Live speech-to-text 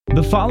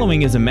The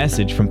following is a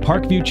message from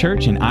Parkview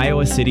Church in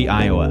Iowa City,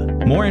 Iowa.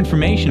 More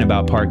information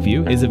about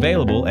Parkview is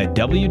available at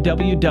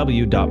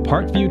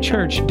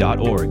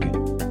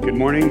www.parkviewchurch.org. Good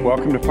morning.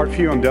 Welcome to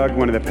Parkview. I'm Doug,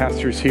 one of the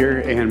pastors here,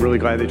 and really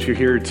glad that you're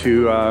here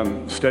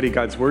to study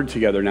God's Word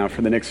together now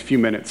for the next few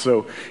minutes.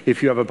 So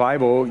if you have a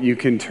Bible, you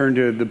can turn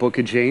to the book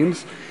of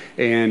James,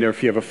 and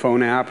if you have a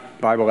phone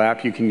app, Bible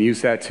app, you can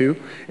use that too.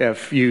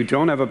 If you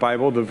don't have a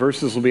Bible, the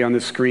verses will be on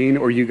the screen,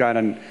 or you got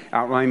an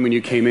outline when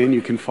you came in.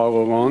 You can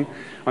follow along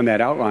on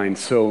that outline.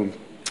 So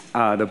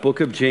the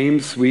book of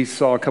James we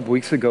saw a couple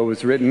weeks ago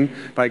was written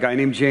by a guy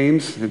named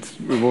James.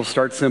 We'll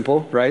start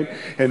simple, right?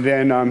 And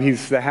then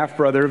he's the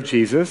half-brother of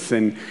Jesus,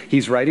 and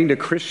he's writing to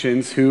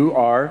Christians who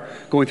are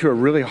going through a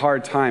really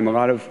hard time, a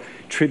lot of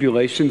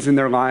tribulations in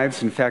their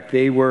lives. In fact,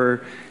 they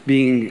were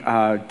being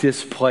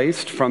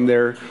displaced from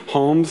their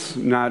homes,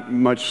 not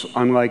much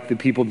unlike the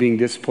people being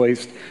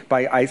displaced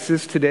by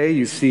ISIS today.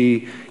 You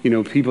see,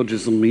 people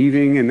just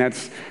leaving, and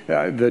that's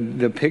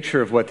the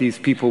picture of what these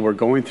people were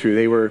going through.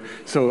 They were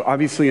so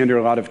obviously under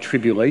a lot of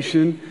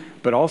tribulation,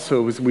 but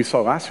also, as we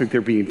saw last week,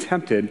 they're being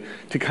tempted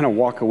to kind of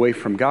walk away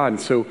from God. And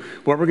so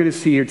what we're going to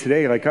see here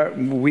today,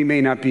 we may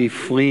not be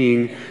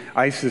fleeing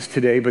ISIS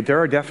today, but there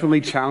are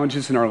definitely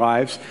challenges in our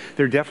lives.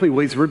 There are definitely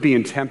ways we're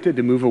being tempted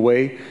to move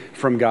away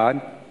from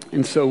God.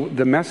 And so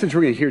the message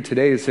we're going to hear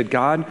today is that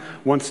God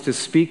wants to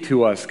speak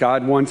to us.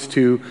 God wants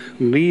to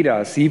lead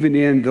us, even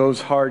in those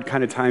hard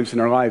kind of times in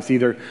our lives,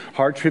 either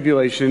hard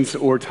tribulations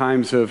or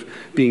times of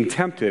being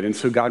tempted. And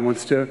so God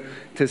wants to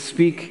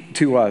speak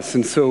to us.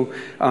 And so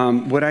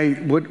what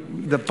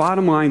the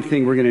bottom line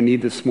thing we're going to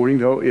need this morning,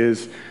 though,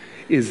 is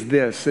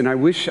this. And I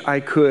wish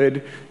I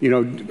could,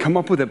 come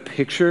up with a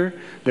picture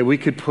that we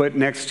could put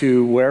next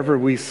to wherever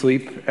we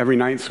sleep every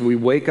night. So we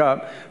wake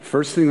up,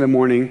 first thing in the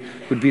morning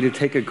would be to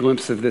take a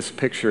glimpse of this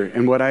picture.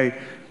 And what I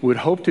would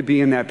hope to be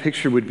in that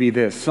picture would be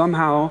this,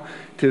 somehow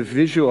to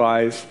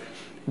visualize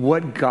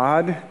what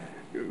God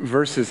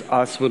versus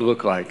us would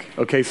look like.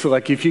 Okay, so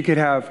if you could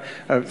have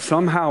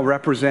somehow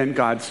represent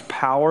God's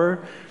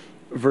power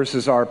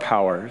versus our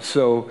power.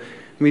 So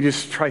let me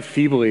just try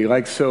feebly,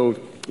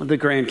 the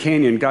Grand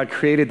Canyon, God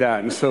created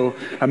that. And so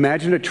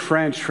imagine a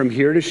trench from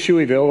here to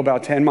Shueyville,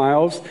 about 10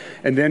 miles,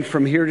 and then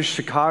from here to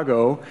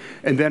Chicago,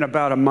 and then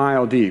about a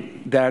mile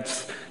deep.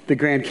 That's the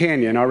Grand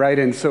Canyon, all right?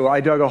 And so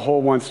I dug a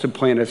hole once to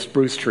plant a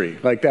spruce tree.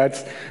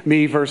 That's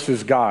me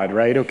versus God,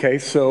 right? Okay,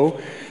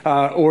 so,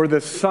 or the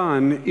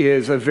sun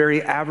is a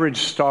very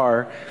average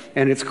star,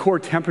 and its core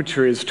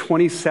temperature is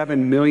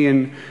 27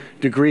 million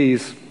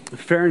degrees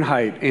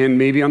Fahrenheit, and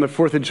maybe on the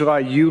 4th of July,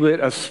 you lit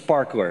a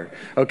sparkler.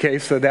 Okay,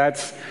 so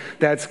that's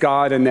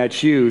God and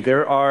that's you.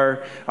 There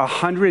are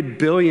 100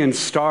 billion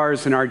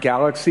stars in our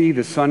galaxy.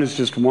 The sun is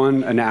just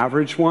one, an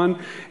average one.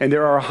 And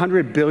there are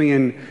 100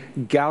 billion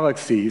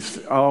galaxies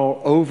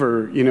all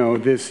over,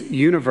 this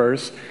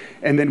universe.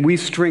 And then we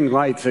string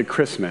lights at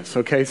Christmas.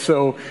 Okay,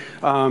 so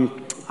I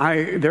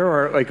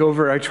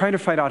try to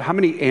find out how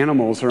many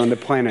animals are on the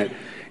planet.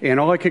 And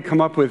all I could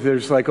come up with,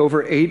 there's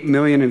over 8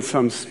 million in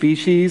some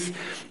species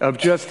of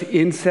just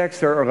insects.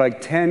 There are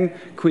 10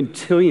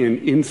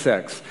 quintillion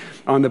insects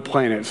on the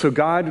planet. So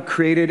God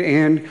created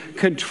and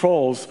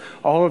controls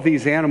all of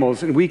these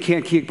animals, and we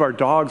can't keep our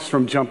dogs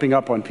from jumping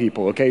up on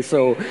people, okay?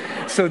 So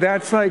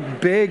that's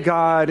big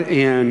God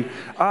and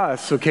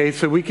us, okay?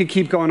 So we could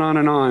keep going on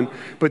and on.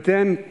 But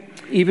then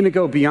even to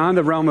go beyond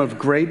the realm of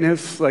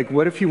greatness,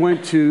 what if you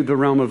went to the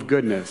realm of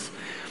goodness?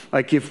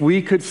 If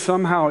we could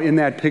somehow in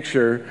that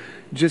picture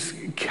just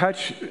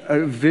catch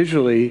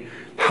visually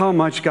how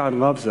much God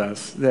loves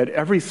us, that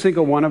every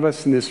single one of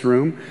us in this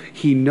room,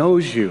 He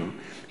knows you.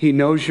 He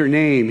knows your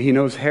name. He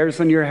knows hairs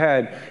on your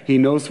head. He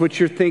knows what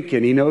you're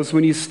thinking. He knows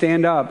when you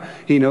stand up.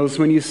 He knows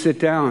when you sit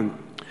down.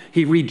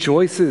 He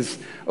rejoices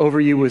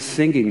over you with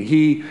singing.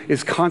 He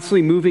is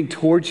constantly moving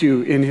towards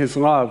you in His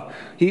love.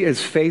 He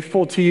is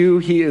faithful to you.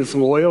 He is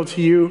loyal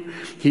to you.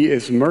 He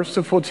is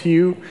merciful to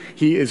you.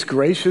 He is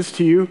gracious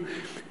to you.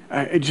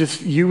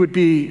 You would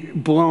be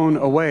blown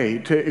away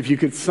if you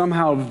could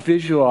somehow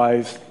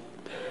visualize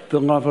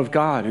the love of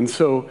God. And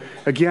so,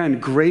 again,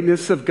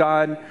 greatness of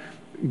God,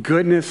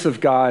 goodness of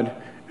God,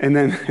 and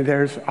then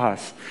there's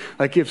us.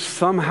 If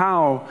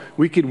somehow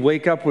we could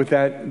wake up with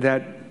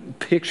that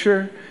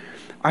picture,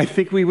 I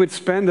think we would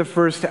spend the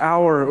first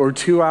hour or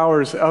 2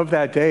 hours of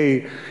that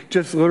day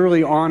just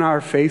literally on our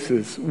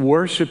faces,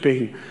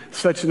 worshiping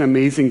such an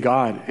amazing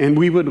God. And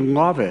we would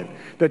love it.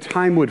 The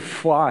time would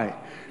fly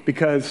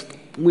because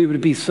we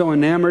would be so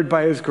enamored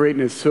by His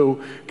greatness,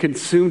 so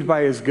consumed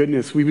by His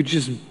goodness. We would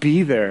just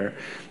be there,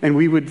 and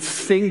we would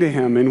sing to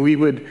Him, and we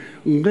would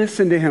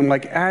listen to Him,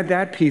 add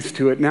that piece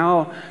to it.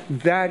 Now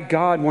that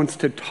God wants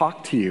to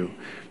talk to you.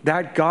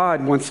 That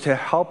God wants to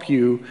help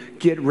you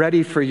get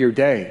ready for your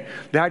day.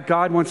 That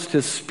God wants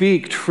to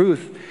speak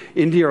truth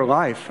into your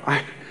life.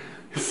 I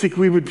think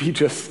we would be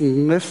just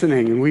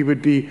listening, and we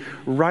would be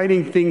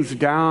writing things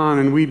down,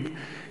 and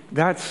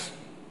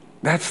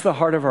that's the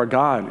heart of our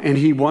God, and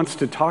He wants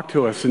to talk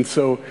to us. And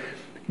so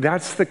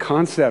that's the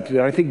concept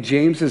that I think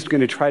James is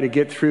going to try to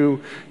get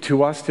through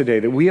to us today,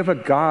 that we have a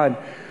God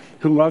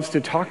who loves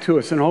to talk to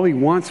us, and all he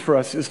wants for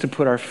us is to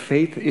put our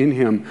faith in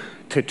him,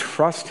 to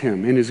trust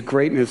him in his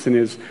greatness and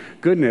his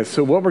goodness.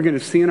 So what we're going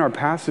to see in our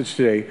passage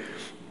today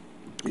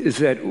is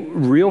that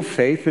real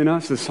faith in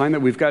us, the sign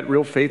that we've got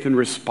real faith in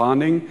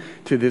responding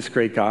to this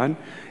great God,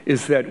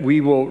 is that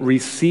we will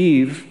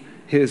receive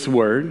his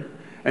word,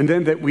 and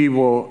then that we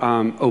will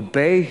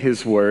obey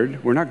his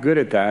word. We're not good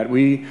at that.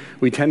 We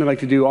tend to like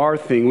to do our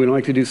thing. We don't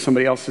like to do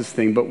somebody else's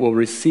thing, but we'll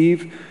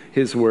receive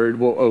his word,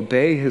 we'll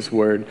obey his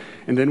word,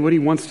 and then what he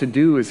wants to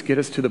do is get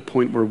us to the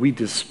point where we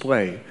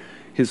display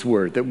his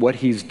word, that what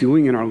he's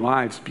doing in our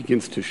lives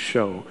begins to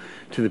show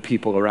to the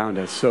people around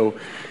us. So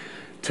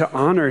to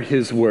honor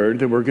his word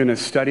that we're going to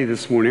study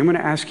this morning, I'm going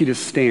to ask you to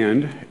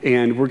stand,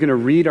 and we're going to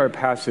read our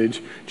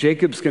passage.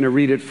 Jacob's going to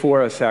read it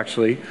for us,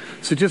 actually.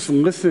 So just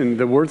listen.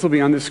 The words will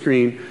be on the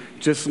screen.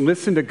 Just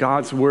listen to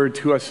God's word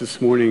to us this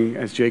morning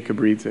as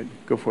Jacob reads it.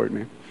 Go for it,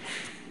 man.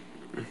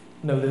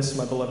 Know this,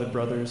 my beloved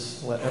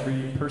brothers, let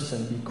every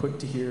person be quick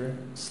to hear,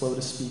 slow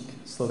to speak,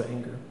 slow to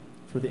anger.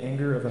 For the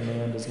anger of a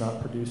man does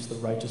not produce the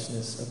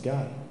righteousness of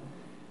God.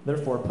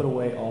 Therefore put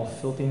away all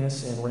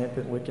filthiness and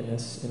rampant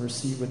wickedness, and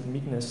receive with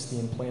meekness the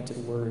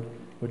implanted word,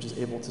 which is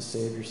able to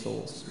save your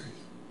souls.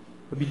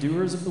 But be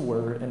doers of the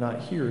word, and not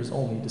hearers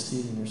only,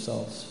 deceiving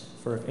yourselves.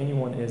 For if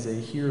anyone is a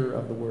hearer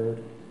of the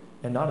word,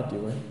 and not a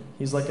doer,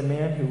 he's like a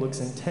man who looks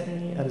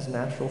intently at his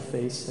natural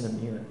face in a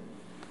mirror.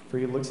 For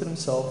he looks at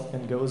himself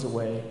and goes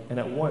away, and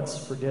at once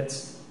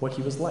forgets what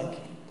he was like.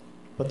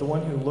 But the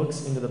one who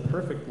looks into the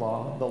perfect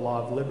law, the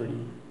law of liberty,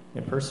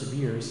 and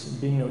perseveres,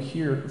 being no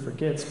hearer who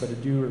forgets, but a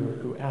doer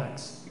who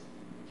acts,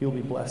 he will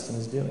be blessed in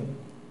his doing.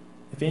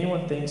 If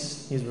anyone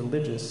thinks he is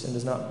religious and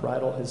does not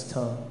bridle his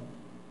tongue,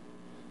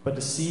 but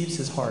deceives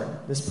his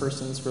heart, this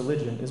person's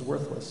religion is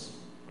worthless.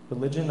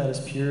 Religion that is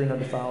pure and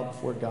undefiled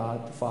before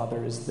God the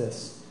Father is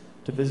this,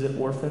 to visit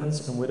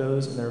orphans and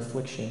widows in their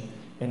affliction,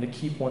 and to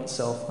keep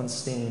oneself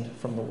unstained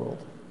from the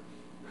world.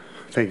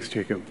 Thanks,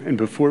 Jacob. And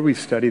before we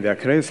study that,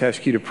 could I just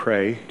ask you to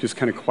pray, just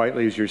kind of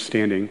quietly as you're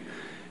standing?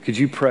 Could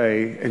you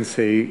pray and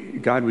say,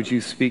 God, would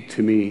you speak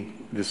to me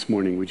this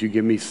morning? Would you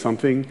give me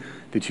something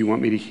that you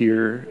want me to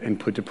hear and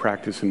put to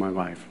practice in my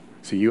life?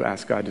 So you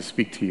ask God to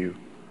speak to you.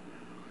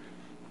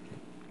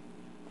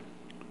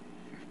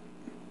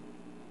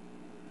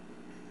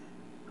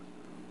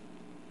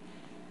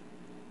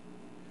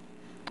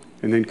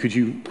 And then could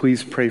you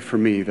please pray for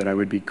me that I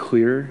would be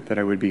clear, that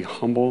I would be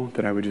humble,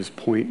 that I would just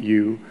point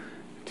you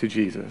to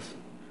Jesus.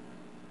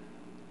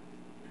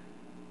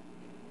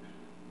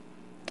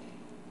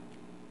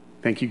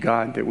 Thank you,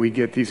 God, that we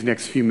get these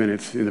next few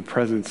minutes in the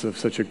presence of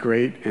such a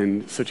great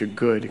and such a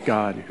good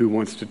God who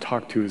wants to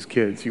talk to his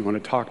kids. You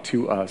want to talk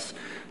to us.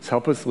 So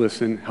help us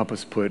listen. Help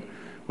us put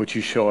what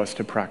you show us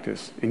to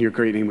practice. In your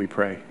great name we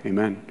pray.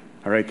 Amen.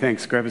 All right,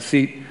 thanks. Grab a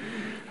seat.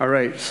 All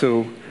right,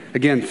 so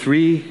again,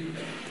 3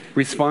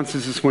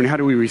 responses this morning. How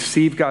do we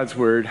receive God's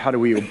word? How do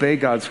we obey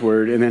God's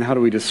word? And then how do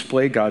we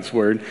display God's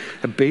word?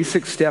 A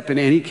basic step in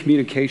any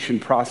communication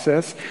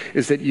process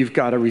is that you've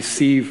got to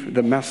receive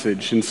the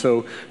message. And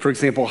so, for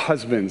example,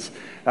 husbands,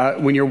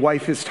 when your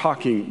wife is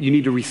talking, you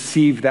need to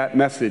receive that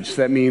message.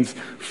 So that means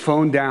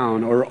phone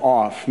down or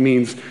off. It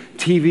means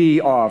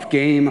TV off,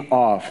 game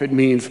off. It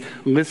means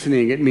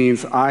listening. It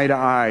means eye to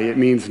eye. It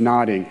means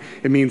nodding.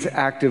 It means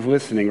active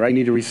listening, right? You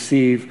need to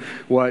receive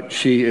what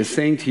she is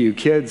saying to you.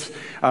 Kids,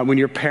 when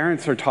your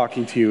parents are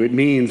talking to you, it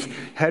means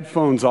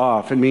headphones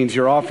off. It means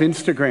you're off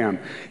Instagram.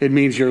 It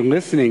means you're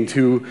listening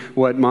to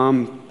what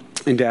mom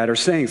and dad are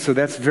saying. So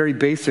that's a very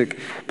basic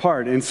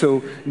part. And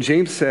so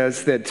James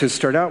says that to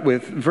start out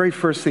with, very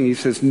first thing he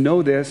says,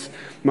 know this,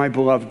 my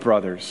beloved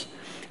brothers.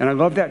 And I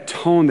love that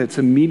tone that's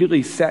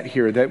immediately set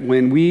here, that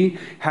when we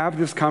have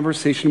this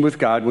conversation with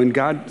God, when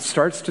God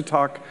starts to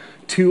talk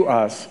to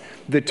us,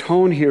 the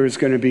tone here is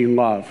going to be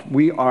love.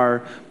 We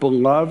are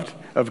beloved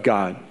of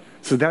God.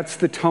 So that's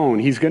the tone.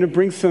 He's going to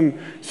bring some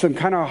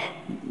kind of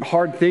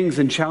hard things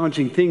and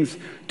challenging things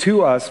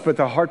to us, but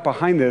the heart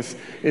behind this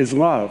is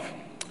love.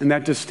 And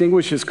that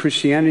distinguishes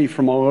Christianity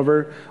from all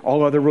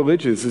other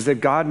religions, is that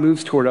God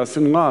moves toward us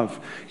in love.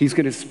 He's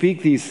going to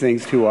speak these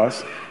things to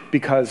us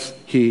because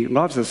he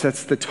loves us.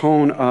 That's the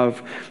tone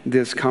of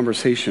this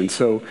conversation.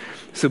 So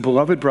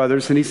beloved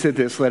brothers, and he said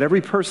this, let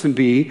every person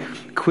be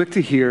quick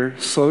to hear,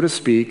 slow to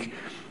speak,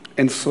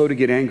 and slow to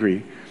get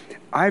angry.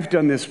 I've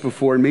done this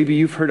before, and maybe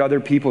you've heard other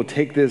people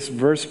take this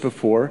verse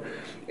before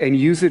and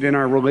use it in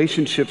our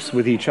relationships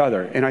with each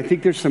other. And I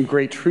think there's some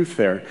great truth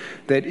there,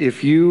 that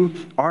if you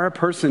are a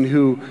person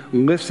who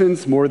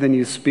listens more than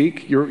you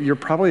speak, you're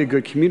probably a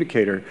good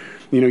communicator.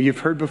 You know, you've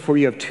heard before,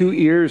 you have 2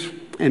 ears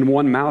and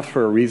 1 mouth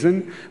for a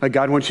reason. Like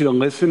God wants you to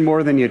listen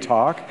more than you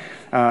talk.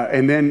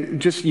 And then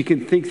just, you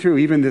can think through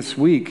even this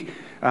week,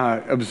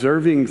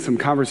 observing some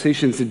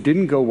conversations that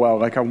didn't go well.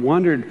 Like I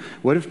wondered,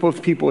 what if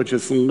both people had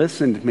just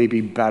listened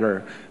maybe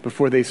better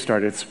before they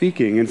started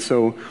speaking? And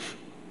so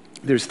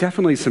there's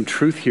definitely some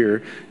truth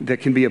here that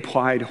can be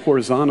applied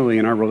horizontally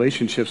in our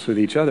relationships with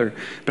each other.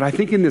 But I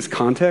think in this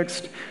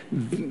context,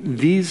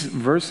 these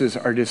verses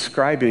are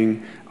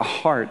describing a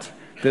heart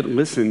that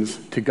listens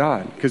to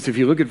God. Because if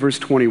you look at verse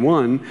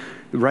 21,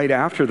 right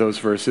after those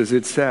verses,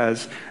 it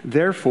says,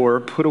 therefore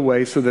put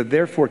away, so that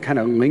therefore kind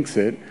of links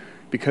it,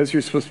 because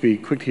you're supposed to be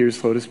quick to hear,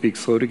 slow to speak,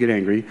 slow to get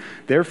angry.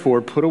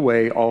 Therefore put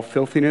away all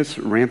filthiness,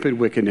 rampant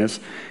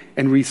wickedness,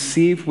 and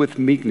receive with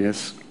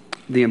meekness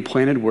the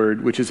implanted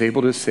word, which is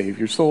able to save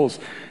your souls.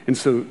 And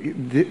so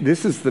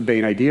this is the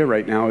main idea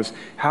right now, is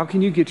how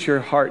can you get your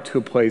heart to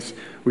a place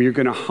where you're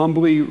going to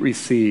humbly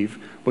receive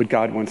what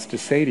God wants to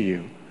say to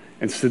you?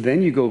 And so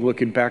then you go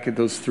looking back at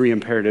those three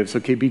imperatives.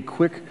 Okay, be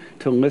quick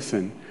to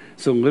listen.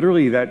 So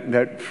literally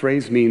that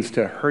phrase means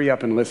to hurry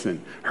up and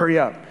listen. Hurry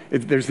up.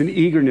 There's an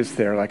eagerness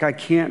there. Like, I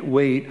can't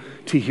wait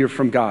to hear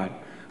from God.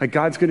 Like,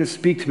 God's going to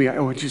speak to me.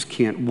 I just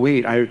can't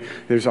wait.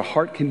 There's a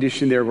heart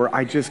condition there where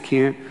I just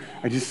can't.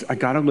 I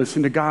got to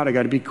listen to God. I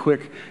got to be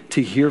quick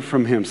to hear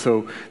from him.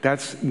 So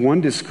that's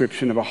one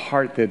description of a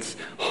heart that's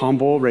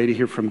humble, ready to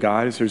hear from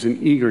God, is there's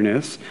an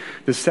eagerness.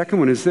 The second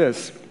one is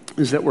this,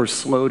 is that we're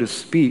slow to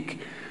speak.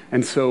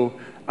 And so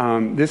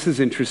this is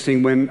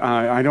interesting. When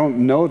I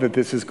don't know that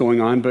this is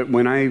going on, but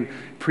when I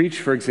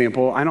preach, for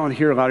example, I don't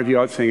hear a lot of you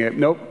out saying,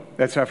 nope,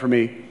 that's not for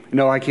me.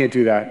 No, I can't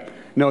do that.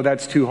 No,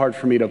 that's too hard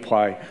for me to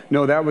apply.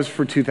 No, that was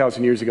for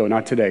 2,000 years ago,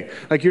 not today.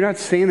 Like, you're not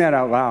saying that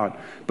out loud,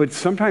 but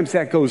sometimes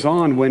that goes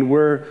on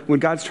when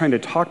God's trying to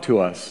talk to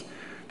us,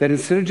 that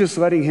instead of just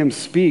letting him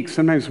speak,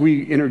 sometimes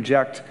we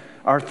interject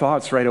our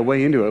thoughts right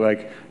away into it.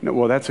 Like, no,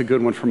 well, that's a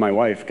good one for my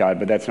wife, God,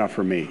 but that's not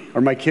for me.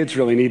 Or my kids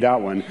really need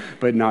that one,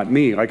 but not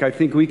me. Like, I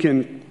think we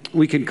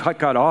can cut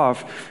God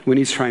off when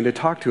he's trying to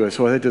talk to us.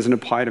 Well, that doesn't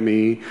apply to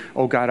me.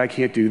 Oh, God, I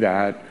can't do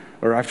that.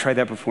 Or I've tried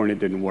that before and it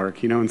didn't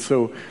work, And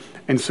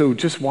so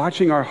just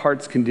watching our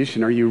heart's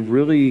condition, are you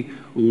really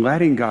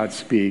letting God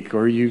speak?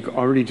 Or are you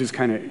already just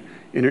kind of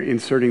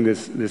inserting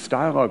this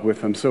dialogue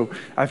with them? So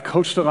I've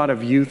coached a lot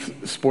of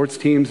youth sports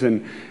teams,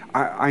 and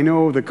I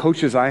know the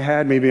coaches I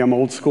had, maybe I'm an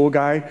old school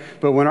guy,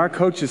 but when our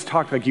coaches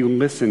talked, like, you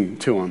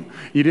listened to them.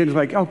 You didn't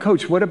like, oh,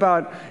 coach, what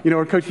about,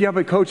 or coach, yeah,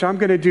 but coach, I'm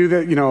going to do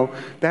that,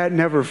 that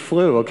never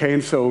flew, okay?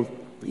 And so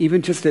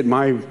even just at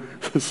my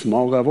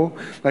small level,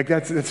 like,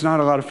 that's not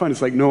a lot of fun.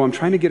 It's like, no, I'm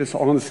trying to get us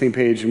all on the same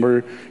page, and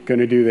we're going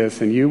to do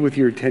this. And you with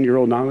your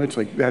 10-year-old knowledge,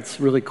 like, that's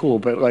really cool.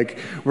 But like,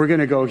 we're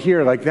going to go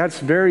here. Like, that's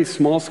very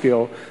small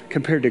scale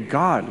compared to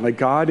God. Like,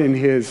 God in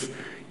his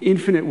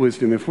infinite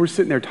wisdom, if we're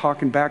sitting there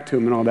talking back to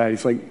him and all that,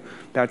 he's like,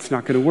 that's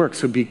not going to work.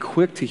 So be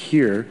quick to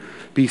hear,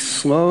 be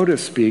slow to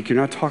speak. You're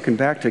not talking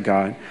back to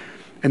God,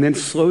 and then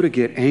slow to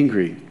get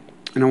angry.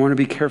 And I want to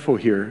be careful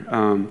here.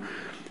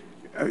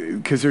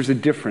 Because there's a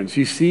difference.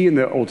 You see in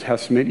the Old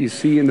Testament, you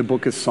see in the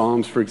book of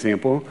Psalms, for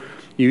example,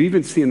 you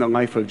even see in the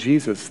life of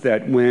Jesus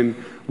that when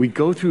we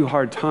go through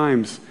hard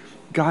times,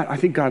 I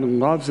think God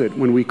loves it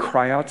when we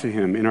cry out to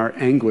him in our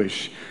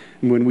anguish,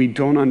 and when we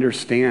don't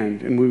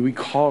understand, and when we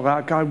call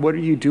out, God, what are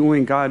you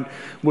doing? God,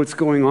 what's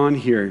going on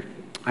here?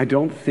 I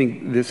don't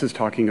think this is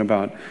talking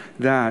about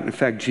that. In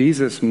fact,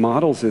 Jesus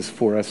models this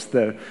for us.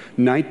 The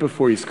night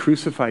before he's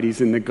crucified,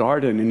 he's in the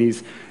garden, and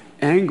he's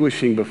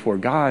anguishing before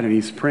God, and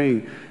he's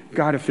praying,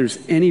 God, if there's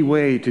any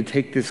way to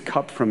take this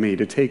cup from me,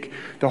 to take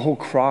the whole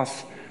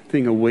cross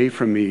thing away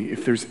from me,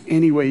 if there's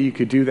any way you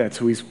could do that.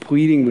 So he's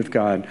pleading with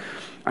God.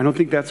 I don't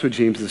think that's what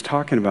James is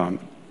talking about.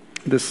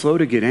 The slow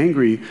to get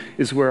angry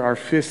is where our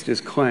fist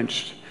is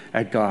clenched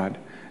at God.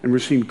 And we're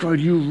saying, God,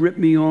 you ripped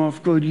me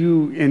off. God,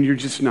 and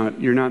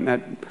you're not in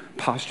that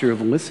posture of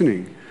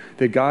listening.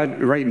 That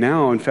God, right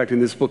now, in fact, in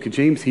this book of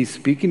James, he's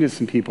speaking to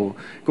some people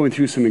going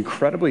through some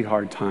incredibly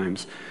hard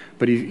times.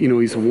 But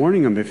he's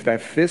warning them, if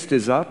that fist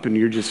is up and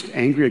you're just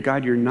angry at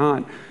God, you're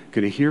not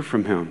going to hear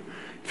from him.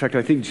 In fact,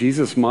 I think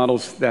Jesus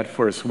models that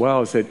for us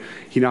well, is that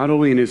he not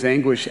only in his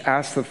anguish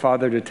asked the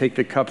Father to take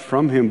the cup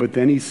from him, but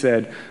then he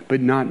said, but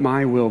not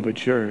my will,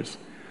 but yours.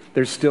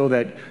 There's still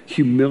that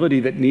humility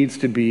that needs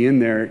to be in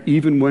there,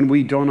 even when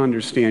we don't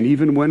understand,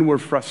 even when we're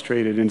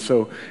frustrated. And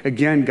so,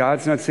 again,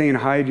 God's not saying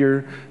hide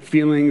your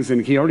feelings,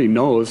 and he already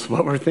knows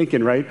what we're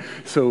thinking, right?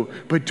 So,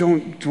 but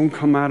don't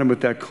come at him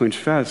with that clenched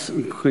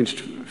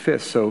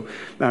fist. So,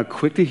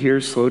 quick to hear,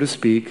 slow to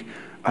speak,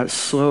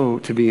 slow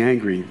to be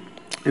angry.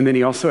 And then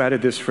he also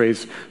added this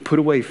phrase, put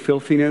away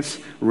filthiness,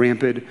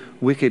 rampant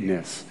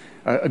wickedness.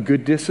 A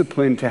good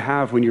discipline to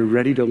have when you're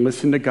ready to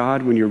listen to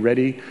God, when you're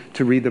ready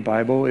to read the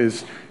Bible,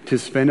 is to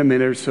spend a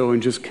minute or so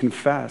and just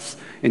confess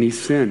any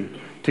sin,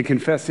 to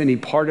confess any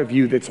part of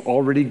you that's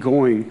already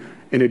going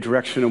in a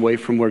direction away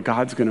from where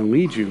God's going to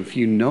lead you. If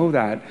you know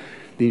that,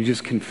 then you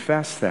just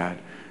confess that.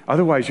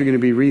 Otherwise, you're going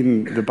to be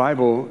reading the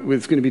Bible,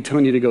 it's going to be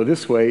telling you to go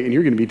this way, and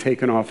you're going to be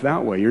taken off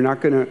that way. You're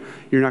not going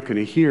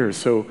to hear.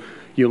 So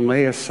you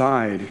lay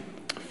aside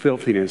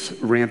filthiness,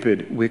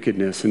 rampant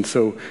wickedness. And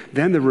so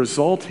then the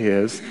result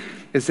is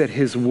that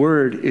his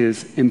word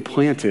is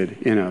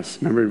implanted in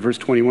us. Remember, verse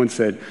 21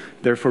 said,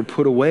 therefore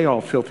put away all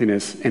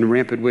filthiness and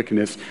rampant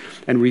wickedness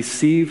and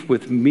receive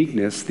with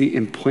meekness the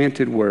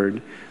implanted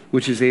word,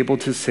 which is able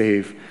to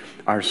save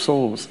our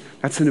souls.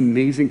 That's an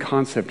amazing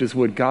concept, is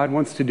what God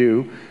wants to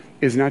do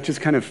is not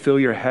just kind of fill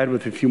your head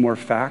with a few more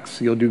facts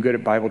so you'll do good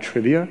at Bible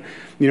trivia.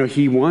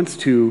 He wants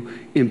to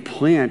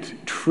implant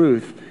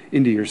truth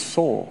into your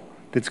soul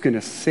that's going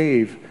to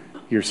save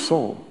your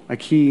soul.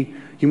 Like he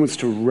wants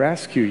to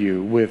rescue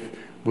you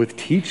with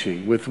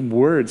teaching, with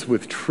words,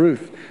 with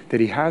truth that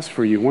he has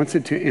for you. He wants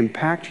it to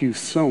impact you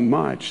so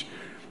much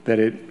that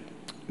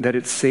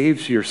it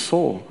saves your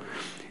soul.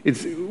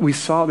 We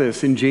saw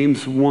this in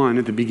James 1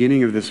 at the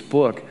beginning of this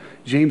book.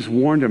 James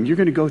warned them, you're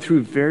going to go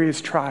through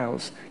various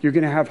trials. You're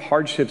going to have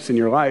hardships in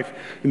your life.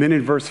 And then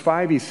in verse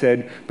 5 he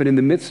said, but in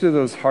the midst of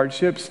those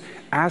hardships,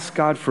 ask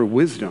God for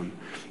wisdom.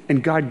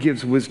 And God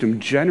gives wisdom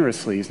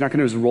generously. He's not going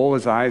to just roll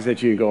his eyes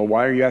at you and go,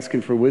 why are you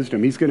asking for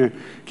wisdom? He's going to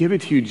give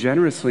it to you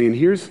generously. And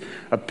here's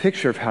a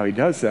picture of how he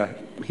does that.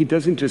 He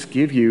doesn't just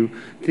give you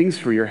things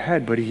for your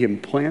head, but he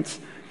implants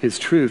his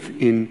truth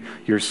in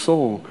your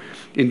soul.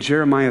 In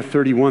Jeremiah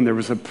 31, there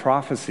was a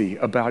prophecy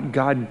about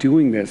God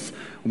doing this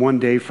one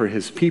day for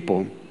his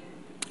people.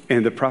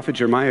 And the prophet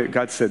Jeremiah,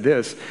 God said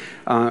this,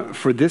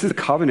 for this is a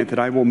covenant that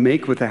I will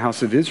make with the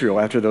house of Israel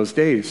after those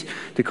days,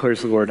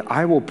 declares the Lord.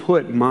 I will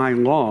put my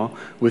law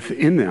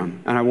within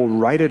them, and I will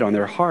write it on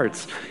their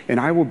hearts, and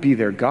I will be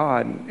their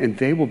God, and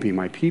they will be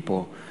my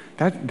people.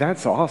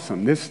 That's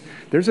awesome.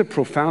 There's a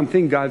profound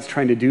thing God's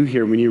trying to do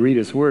here when you read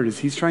his word, is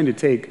he's trying to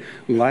take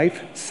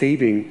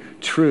life-saving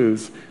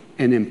truths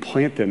and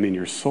implant them in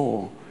your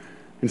soul.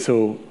 And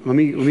so let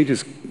me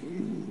just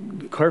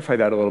clarify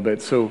that a little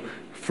bit. So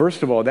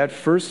first of all, that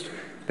first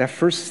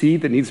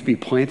seed that needs to be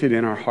planted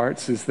in our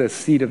hearts is the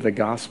seed of the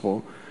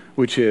gospel,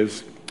 which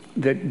is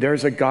that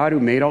there's a God who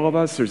made all of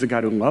us, there's a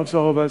God who loves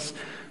all of us,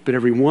 but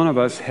every one of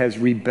us has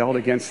rebelled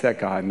against that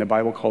God, and the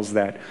Bible calls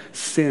that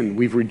sin.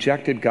 We've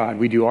rejected God.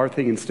 We do our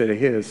thing instead of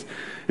his.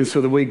 And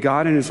so the way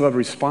God in his love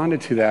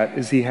responded to that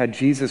is he had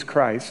Jesus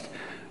Christ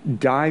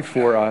die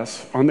for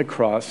us on the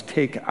cross,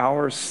 take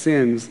our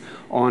sins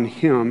on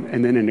him,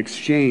 and then in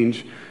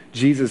exchange,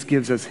 Jesus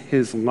gives us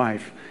his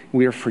life.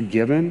 We are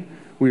forgiven.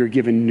 We are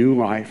given new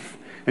life.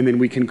 And then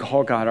we can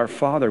call God our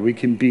Father. We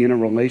can be in a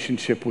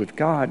relationship with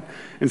God.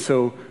 And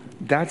so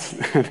that's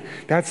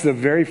the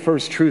very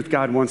first truth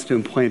God wants to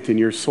implant in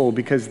your soul,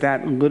 because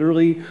that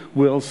literally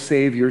will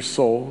save your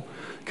soul.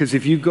 Because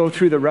if you go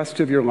through the rest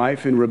of your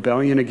life in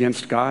rebellion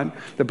against God,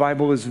 the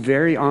Bible is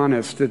very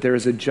honest that there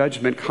is a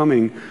judgment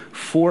coming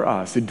for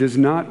us. It does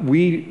not,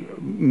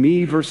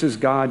 me versus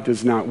God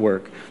does not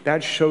work.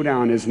 That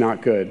showdown is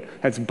not good.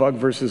 That's bug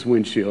versus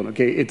windshield.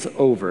 Okay, it's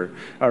over.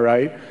 All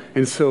right?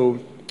 And so,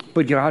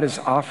 but God is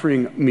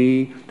offering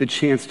me the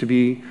chance to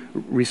be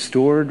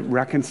restored,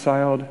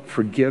 reconciled,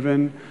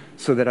 forgiven,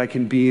 so that I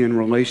can be in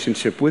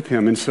relationship with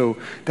him. And so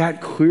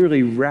that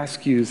clearly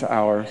rescues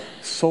our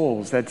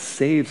souls. That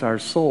saves our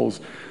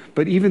souls.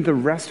 But even the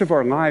rest of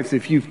our lives,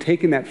 if you've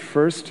taken that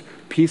first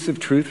piece of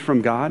truth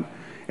from God,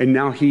 and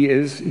now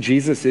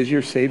Jesus is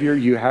your Savior,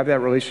 you have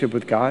that relationship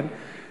with God,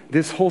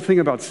 this whole thing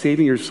about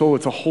saving your soul,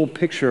 it's a whole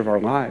picture of our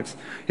lives.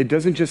 It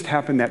doesn't just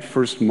happen that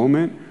first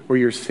moment where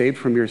you're saved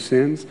from your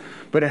sins,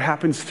 but it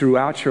happens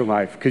throughout your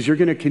life, because you're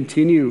going to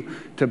continue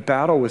to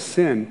battle with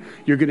sin.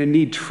 You're going to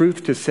need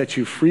truth to set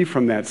you free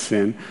from that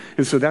sin.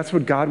 And so that's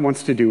what God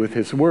wants to do with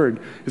his word,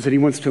 is that he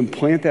wants to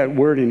implant that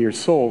word in your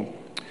soul,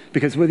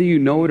 because whether you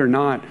know it or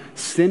not,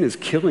 sin is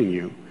killing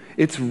you.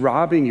 It's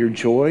robbing your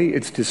joy.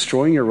 It's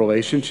destroying your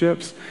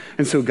relationships.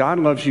 And so God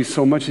loves you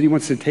so much that he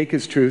wants to take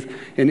his truth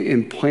and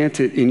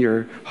implant it in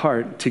your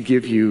heart to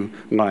give you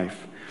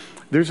life.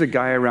 There's a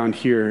guy around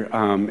here,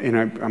 and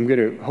I'm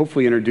going to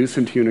hopefully introduce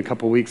him to you in a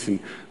couple weeks and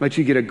let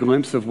you get a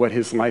glimpse of what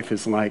his life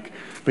is like.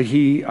 But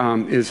he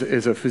is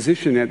a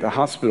physician at the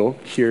hospital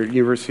here,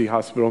 University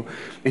Hospital,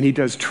 and he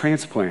does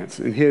transplants.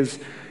 And his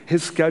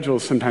schedule,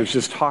 sometimes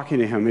just talking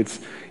to him,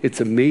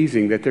 it's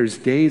amazing that there's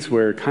days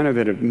where kind of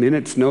at a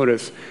minute's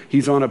notice,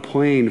 he's on a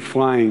plane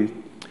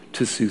flying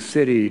to Sioux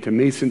City, to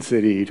Mason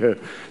City, to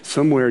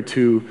somewhere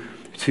to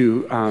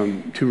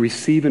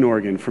receive an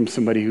organ from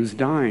somebody who's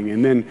dying.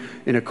 And then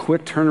in a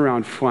quick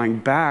turnaround, flying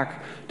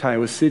back to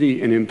Iowa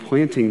City and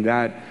implanting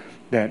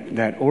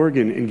that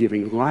organ and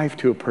giving life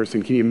to a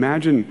person. Can you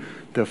imagine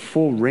the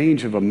full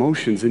range of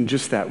emotions in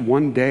just that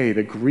one day,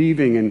 the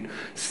grieving and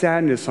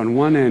sadness on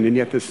one end, and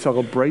yet the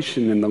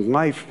celebration and the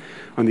life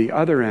on the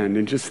other end,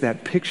 and just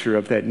that picture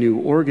of that new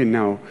organ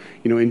now,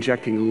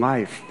 injecting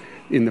life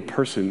in the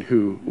person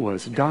who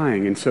was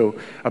dying. And so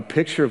a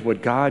picture of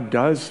what God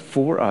does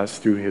for us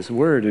through his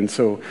word. And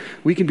so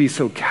we can be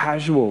so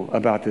casual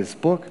about this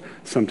book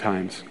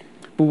sometimes.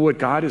 But what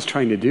God is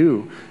trying to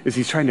do is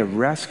he's trying to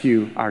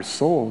rescue our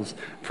souls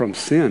from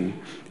sin.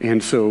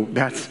 And so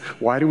that's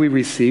why do we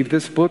receive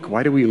this book?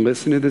 Why do we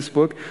listen to this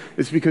book?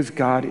 It's because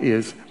God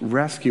is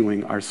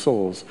rescuing our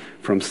souls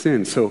from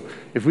sin. So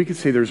if we could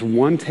say there's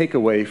one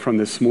takeaway from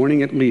this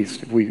morning at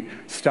least, if we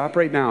stop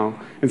right now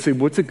and say,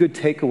 what's a good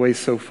takeaway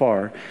so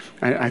far?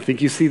 I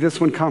think you see this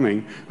one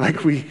coming.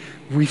 Like we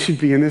should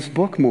be in this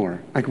book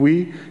more. Like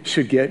we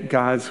should get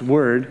God's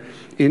word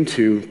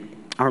into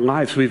our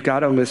lives. We've got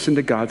to listen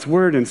to God's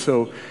word. And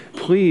so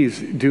please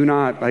do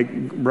not,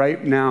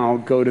 right now,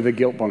 go to the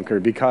guilt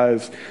bunker,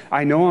 because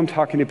I know I'm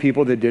talking to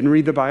people that didn't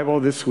read the Bible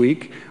this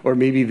week, or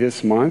maybe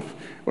this month,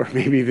 or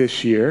maybe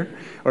this year,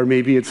 or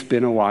maybe it's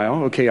been a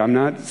while. Okay, I'm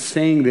not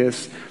saying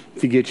this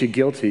to get you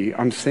guilty.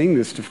 I'm saying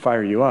this to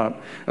fire you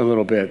up a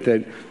little bit,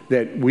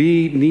 that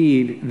we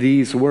need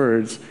these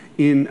words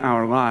in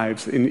our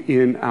lives and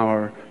in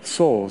our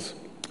souls.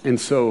 And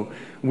so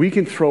we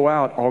can throw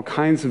out all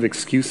kinds of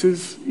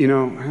excuses,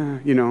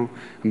 I'm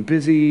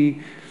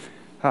busy,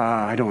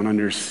 I don't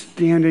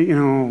understand it,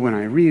 when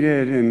I read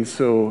it. And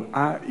so,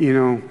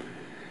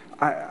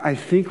 I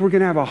think we're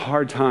going to have a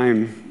hard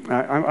time.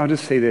 I'll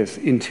just say this.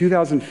 In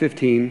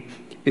 2015,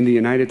 in the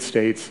United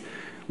States,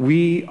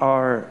 we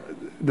are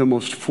the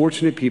most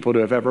fortunate people to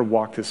have ever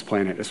walked this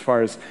planet as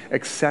far as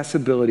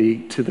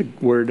accessibility to the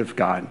Word of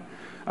God.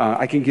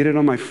 I can get it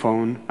on my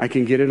phone. I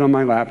can get it on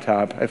my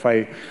laptop. If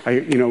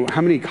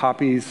how many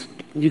copies?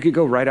 You could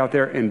go right out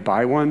there and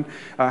buy one.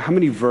 How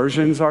many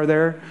versions are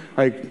there?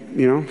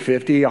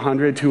 50,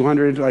 100,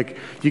 200.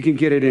 You can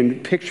get it in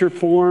picture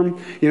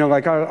form.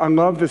 I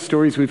love the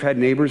stories. We've had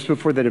neighbors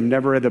before that have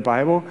never read the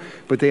Bible,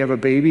 but they have a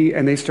baby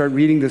and they start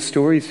reading the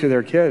stories to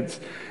their kids.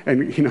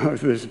 And,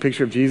 there's a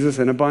picture of Jesus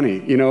and a bunny,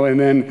 and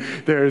then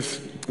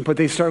but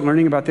they start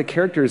learning about the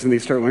characters and they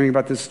start learning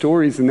about the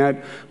stories, and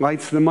that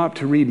lights them up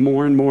to read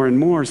more and more and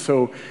more.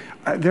 So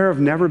there's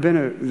never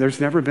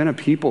been a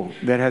people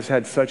that has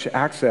had such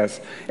access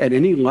at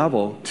any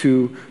level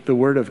to the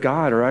Word of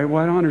God, or I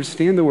don't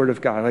understand the Word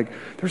of God.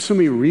 There's so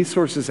many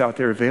resources out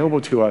there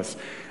available to us.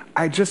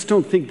 I just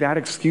don't think that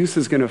excuse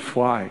is going to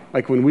fly.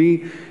 When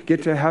we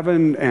get to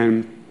heaven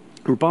and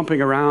we're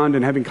bumping around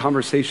and having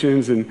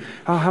conversations and,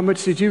 how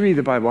much did you read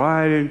the Bible?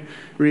 I didn't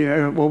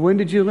read. Well, when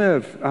did you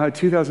live?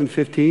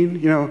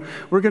 2015.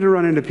 We're going to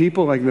run into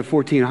people like in the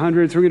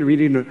 1400s. We're going to read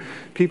into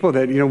people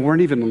that,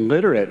 weren't even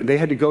literate. They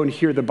had to go and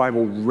hear the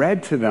Bible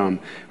read to them.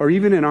 Or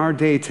even in our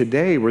day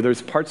today, where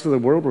there's parts of the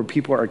world where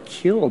people are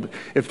killed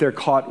if they're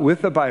caught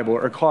with the Bible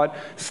or caught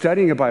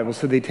studying a Bible.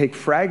 So they take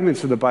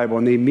fragments of the Bible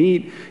and they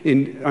meet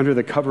under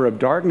the cover of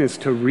darkness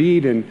to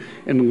read and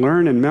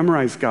learn and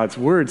memorize God's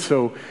Word.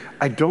 So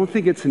I don't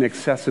think it's an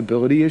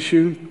accessibility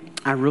issue.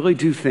 I really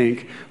do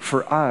think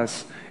for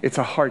us, it's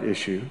a heart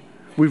issue.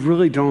 We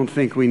really don't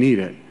think we need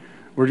it.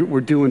 We're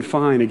doing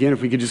fine. Again,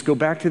 if we could just go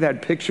back to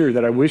that picture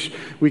that I wish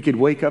we could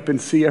wake up and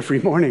see every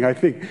morning, I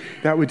think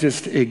that would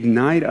just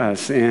ignite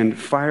us and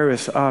fire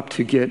us up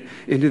to get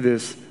into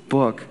this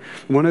book.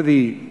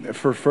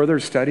 For further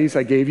studies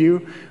I gave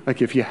you,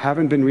 if you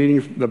haven't been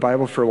reading the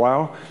Bible for a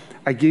while,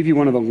 I gave you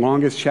the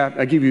longest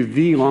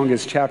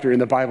chapter in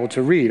the Bible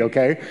to read,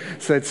 okay?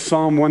 So it's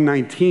Psalm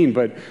 119,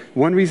 but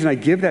one reason I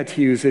give that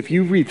to you is if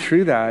you read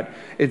through that,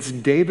 it's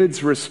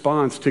David's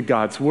response to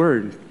God's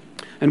Word.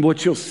 And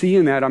what you'll see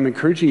in that, I'm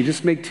encouraging you,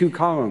 just make 2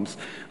 columns.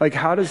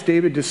 How does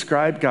David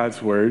describe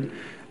God's Word?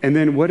 And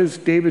then what does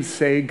David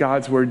say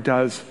God's Word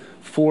does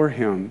for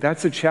him?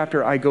 That's a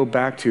chapter I go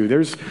back to.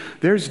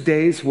 There's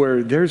days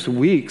where there's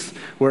weeks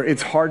where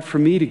it's hard for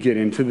me to get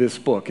into this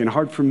book and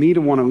hard for me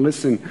to want to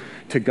listen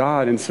to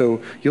God. And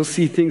so you'll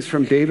see things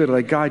from David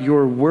like, God,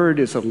 your word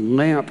is a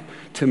lamp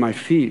to my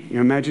feet.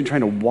 Imagine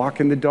trying to walk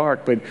in the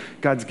dark, but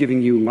God's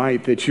giving you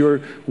light, that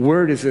your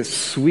word is as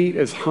sweet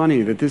as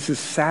honey, that this is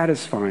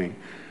satisfying,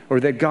 or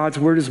that God's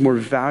word is more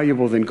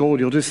valuable than gold.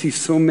 You'll just see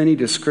so many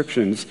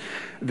descriptions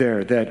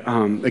there that,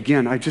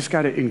 again, I just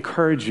got to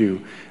encourage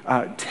you,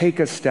 take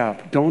a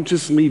step. Don't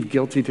just leave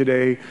guilty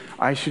today.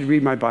 I should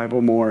read my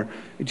Bible more.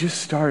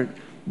 Just start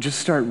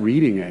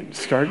reading it.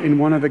 Start in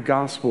one of the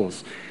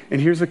Gospels. And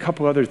here's a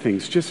couple other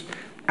things. Just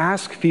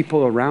ask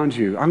people around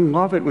you. I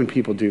love it when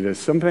people do this.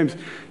 Sometimes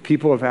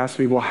people have asked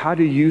me, well, how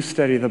do you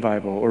study the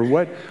Bible? Or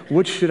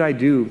what should I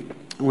do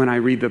when I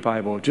read the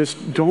Bible?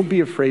 Just don't be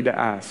afraid to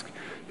ask.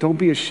 Don't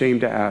be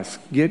ashamed to ask.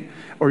 Get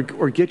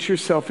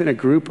yourself in a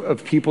group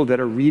of people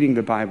that are reading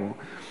the Bible.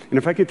 And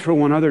if I could throw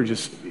one other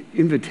just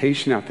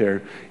invitation out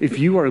there, if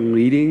you are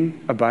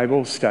leading a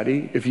Bible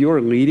study, if you are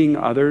leading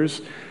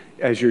others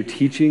as you're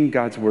teaching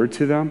God's word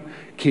to them,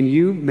 can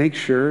you make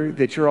sure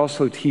that you're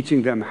also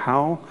teaching them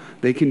how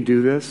they can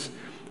do this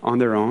on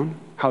their own,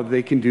 how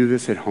they can do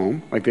this at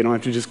home? They don't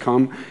have to just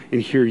come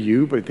and hear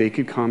you, but they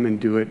could come and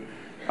do it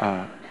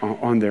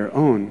on their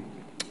own.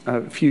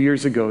 A few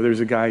years ago, there's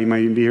a guy, you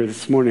might even be here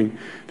this morning,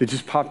 that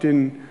just popped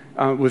in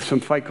with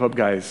some Fight Club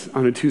guys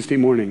on a Tuesday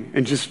morning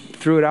and just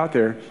threw it out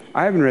there.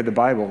 I haven't read the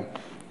Bible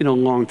in a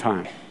long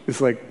time.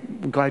 It's I'm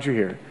glad you're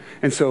here.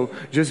 And so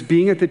just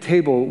being at the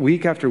table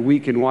week after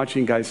week and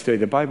watching guys study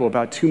the Bible,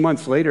 about 2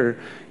 months later,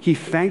 he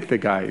thanked the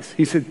guys.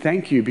 He said,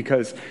 thank you,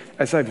 because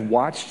as I've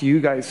watched you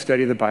guys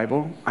study the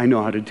Bible, I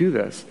know how to do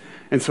this.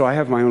 And so I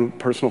have my own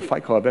personal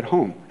Fight Club at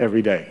home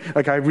every day.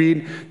 I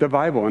read the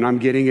Bible and I'm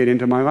getting it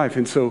into my life.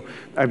 And so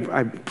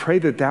I pray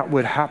that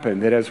would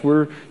happen, that as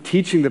we're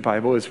teaching the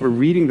Bible, as we're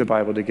reading the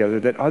Bible together,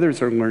 that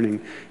others are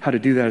learning how to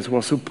do that as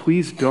well. So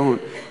please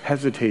don't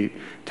hesitate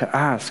to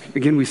ask.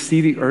 Again, we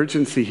see the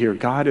urgency here.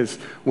 God is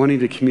wanting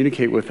to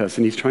communicate with us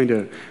and he's trying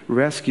to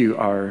rescue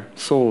our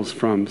souls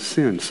from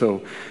sin.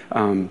 So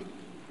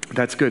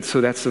that's good.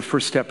 So that's the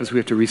first step, is we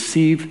have to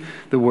receive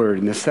the word.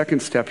 And the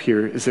second step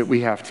here is that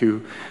we have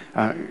to,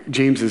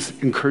 James is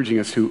encouraging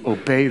us to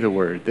obey the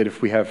word, that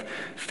if we have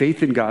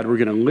faith in God, we're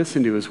going to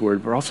listen to his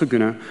word. We're also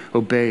going to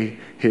obey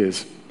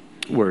his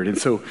word. And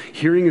so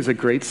hearing is a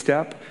great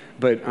step.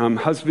 But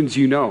husbands,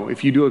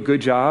 if you do a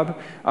good job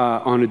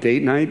on a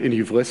date night and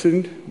you've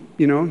listened,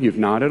 you've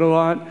nodded a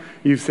lot,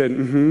 you've said,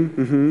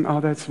 oh,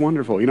 that's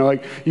wonderful.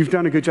 You've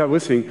done a good job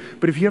listening.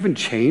 But if you haven't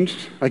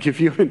changed, if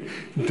you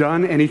haven't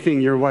done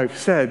anything your wife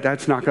said,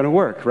 that's not going to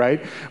work,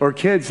 right? Or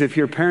kids, if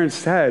your parents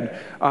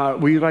said,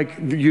 we like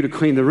you to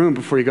clean the room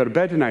before you go to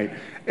bed tonight,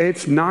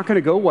 it's not going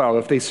to go well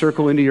if they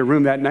circle into your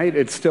room that night.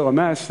 It's still a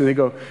mess. And they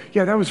go,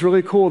 yeah, that was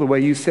really cool the way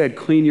you said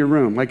clean your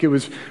room. It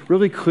was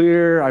really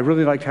clear. I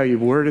really liked how you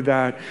worded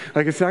that.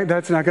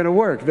 That's not going to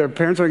work. Their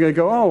parents are going to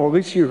go, oh, well, at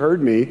least you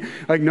heard me.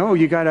 No,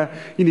 you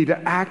need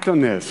to act on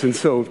this. And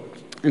so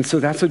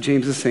that's what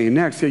James is saying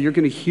next. Yeah, you're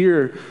going to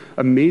hear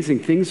amazing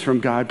things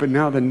from God, but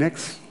now the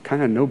next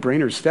kind of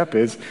no-brainer step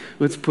is,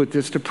 let's put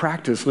this to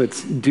practice.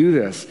 Let's do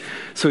this.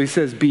 So he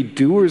says, be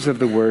doers of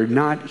the word,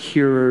 not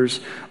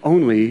hearers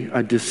only,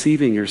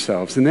 deceiving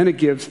yourselves. And then it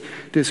gives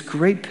this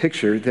great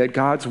picture that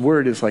God's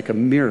word is like a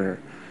mirror,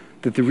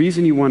 that the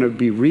reason you want to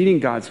be reading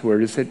God's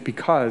word is that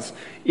because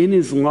in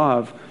his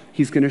love,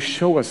 he's going to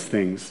show us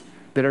things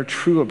that are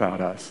true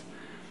about us.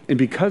 And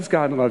because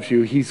God loves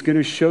you, he's going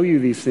to show you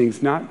these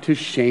things not to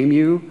shame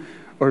you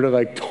or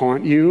to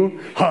taunt you.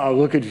 Oh,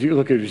 look at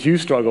you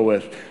struggle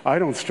with. I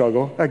don't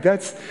struggle.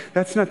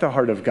 That's not the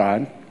heart of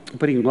God.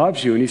 But he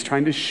loves you and he's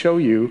trying to show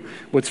you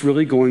what's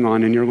really going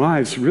on in your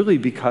lives, really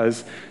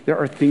because there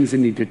are things that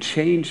need to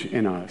change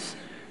in us.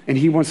 And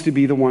he wants to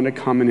be the one to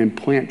come and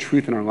implant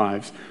truth in our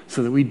lives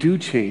so that we do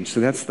change.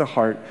 So that's the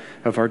heart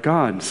of our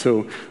God.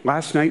 So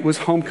last night was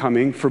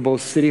homecoming for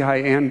both City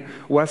High and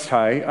West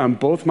High.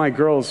 Both my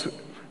girls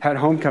had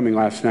homecoming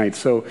last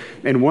night.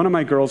 And one of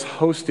my girls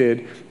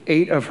hosted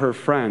 8 of her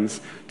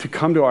friends to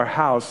come to our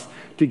house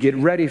to get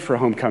ready for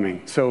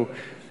homecoming. So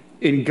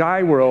in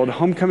guy world,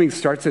 homecoming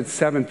starts at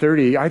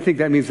 7:30. I think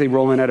that means they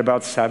roll in at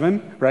about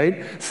 7,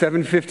 right?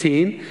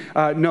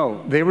 7:15.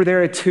 No, they were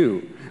there at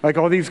 2.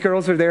 All these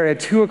girls are there at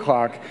 2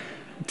 o'clock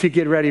to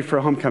get ready for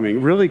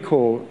homecoming. Really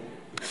cool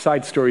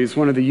side story is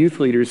one of the youth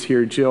leaders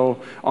here, Jill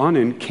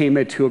Onan, came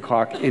at 2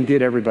 o'clock and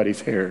did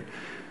everybody's hair.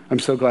 I'm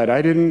so glad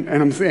I didn't,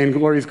 and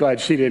Gloria's glad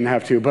she didn't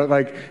have to.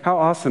 But how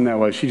awesome that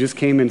was. She just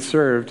came and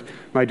served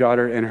my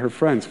daughter and her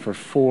friends for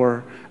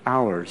 4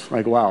 hours.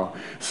 Wow.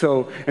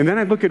 So, and then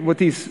I look at what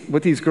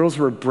these girls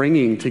were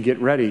bringing to get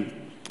ready,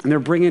 and they're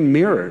bringing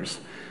mirrors.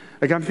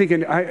 I'm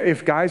thinking,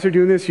 if guys are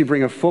doing this, you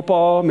bring a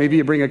football, maybe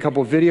you bring a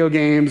couple video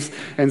games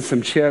and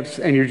some chips,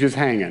 and you're just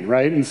hanging,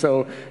 right? And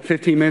so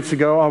 15 minutes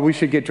ago, oh, we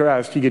should get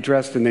dressed. You get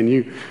dressed, and then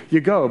you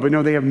go. But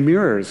no, they have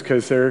mirrors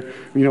because they're,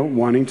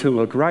 wanting to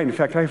look right. In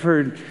fact, I've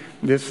heard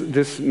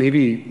this, maybe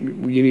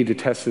you need to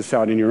test this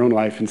out in your own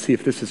life and see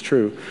if this is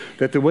true,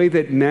 that the way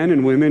that men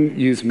and women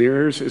use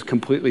mirrors is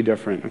completely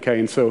different, okay?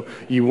 And so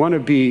you want to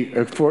be,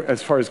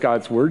 as far as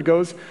God's word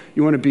goes,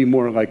 you want to be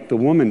more like the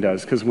woman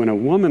does, because when a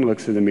woman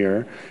looks in the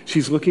mirror,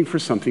 she's looking for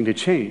something to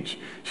change.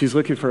 She's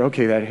looking for,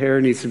 okay, that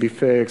hair needs to be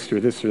fixed or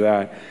this or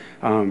that.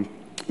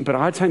 But a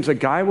lot of times a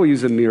guy will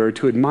use a mirror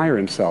to admire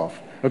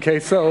himself.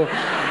 Okay, so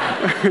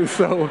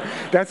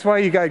that's why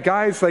you got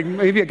guys,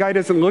 maybe a guy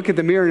doesn't look at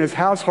the mirror in his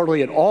house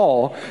hardly at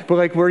all,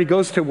 but where he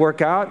goes to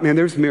work out, man,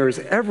 there's mirrors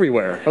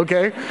everywhere,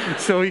 okay?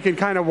 So he can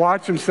kind of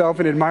watch himself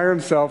and admire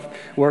himself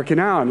working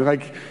out.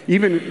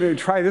 Even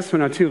try this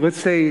one out too. Let's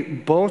say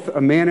both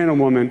a man and a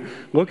woman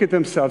look at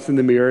themselves in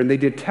the mirror and they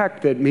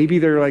detect that maybe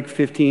they're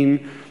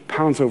 15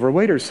 pounds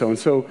overweight or so. And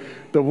so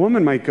the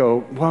woman might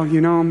go, well,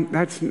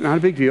 that's not a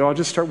big deal. I'll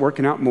just start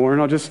working out more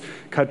and I'll just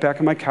cut back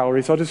on my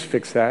calories. I'll just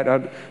fix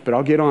that, but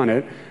I'll get on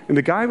it. And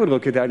the guy would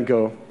look at that and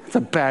go, that's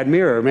a bad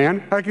mirror,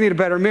 man. I can need a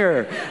better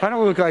mirror. I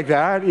don't look like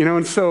that,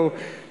 And so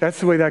that's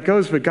the way that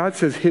goes. But God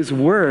says his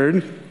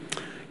word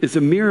is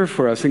a mirror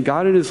for us. And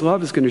God in his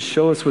love is going to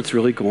show us what's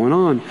really going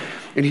on.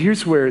 And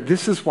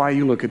this is why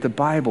you look at the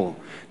Bible,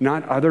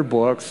 not other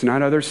books,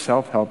 not other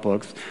self-help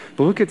books.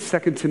 But look at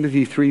 2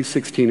 Timothy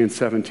 3:16 and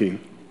 17.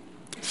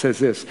 It says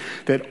this,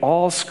 that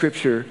all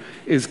scripture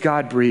is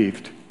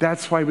God-breathed.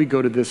 That's why we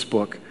go to this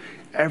book.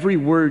 Every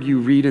word you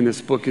read in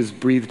this book is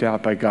breathed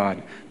out by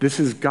God. This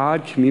is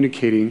God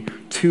communicating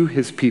to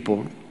his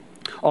people.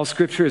 All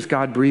scripture is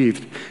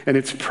God-breathed, and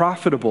it's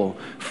profitable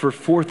for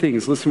 4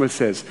 things. Listen to what it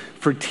says.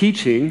 For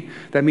teaching,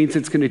 that means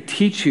it's going to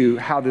teach you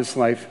how this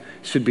life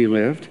should be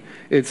lived.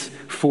 It's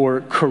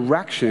for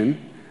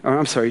correction,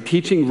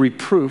 teaching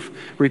reproof.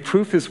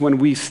 Reproof is when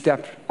we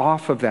step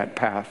off of that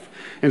path.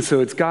 And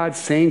so it's God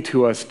saying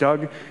to us,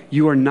 Doug,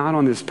 you are not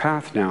on this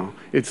path now.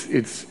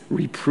 It's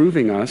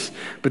reproving us,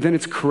 but then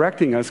it's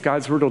correcting us.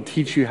 God's word will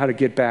teach you how to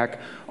get back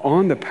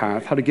on the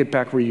path, how to get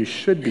back where you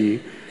should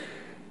be.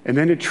 And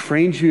then it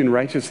trains you in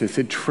righteousness.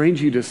 It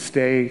trains you to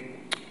stay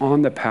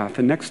on the path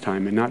the next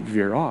time and not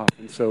veer off.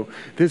 And so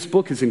this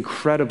book is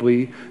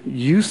incredibly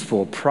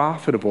useful,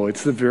 profitable.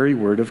 It's the very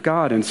word of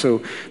God. And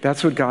so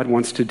that's what God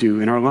wants to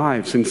do in our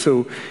lives. And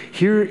so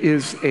here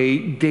is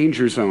a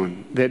danger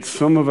zone that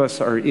some of us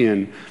are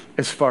in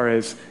as far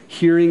as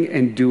hearing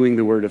and doing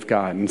the word of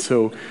God. And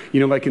so,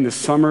 like in the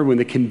summer when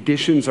the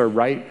conditions are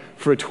right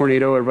for a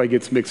tornado, everybody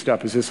gets mixed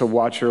up. Is this a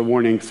watch or a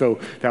warning? So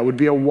that would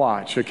be a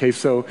watch. Okay,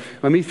 so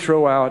let me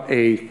throw out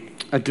a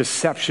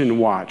deception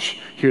watch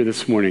here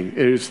this morning.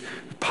 It is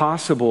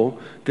possible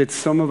that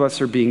some of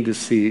us are being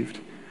deceived.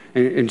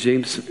 And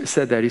James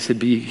said that. He said,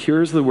 be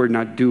hearers of the word,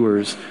 not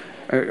doers.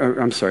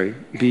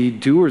 Be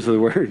doers of the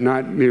word,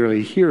 not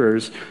merely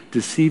hearers,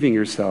 deceiving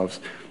yourselves.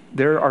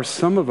 There are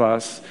some of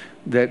us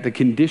that the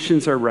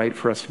conditions are right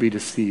for us to be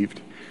deceived.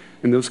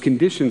 And those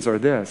conditions are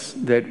this,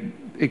 that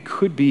it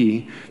could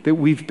be that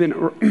we've been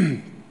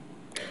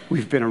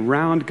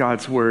around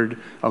God's word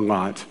a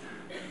lot.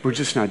 We're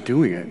just not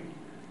doing it.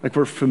 Like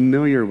we're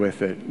familiar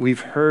with it. We've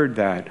heard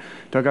that.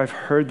 Doug, I've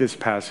heard this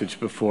passage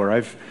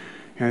before.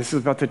 This is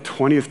about the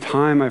 20th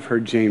time I've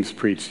heard James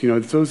preach.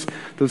 It's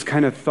those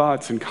kind of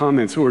thoughts and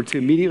comments, or to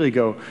immediately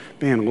go,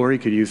 man, Lori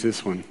could use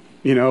this one.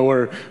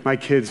 Or my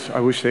kids,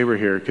 I wish they were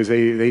here because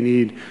they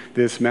need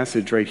this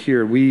message right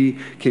here. We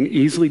can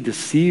easily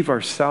deceive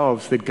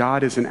ourselves that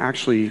God isn't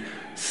actually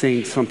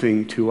saying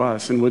something to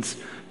us. And what's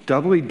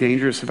doubly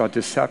dangerous about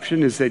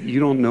deception is that you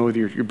don't know that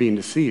you're being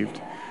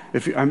deceived.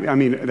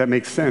 That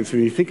makes sense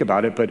when you think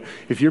about it, but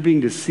if you're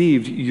being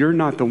deceived, you're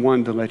not the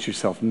one to let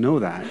yourself know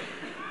that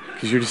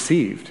because you're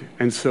deceived.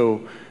 And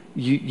so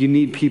you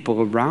need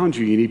people around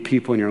you. You need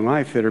people in your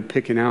life that are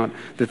picking out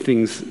the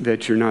things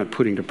that you're not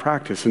putting to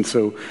practice. And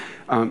so,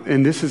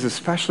 and this is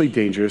especially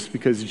dangerous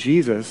because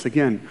Jesus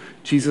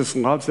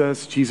loves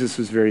us. Jesus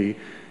was very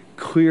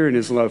clear in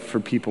his love for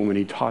people when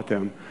he taught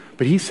them.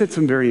 But he said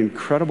some very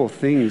incredible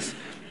things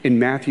in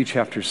Matthew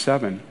chapter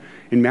 7.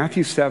 In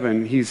Matthew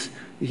 7, he's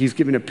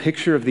given a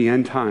picture of the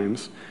end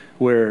times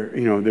where,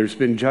 there's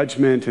been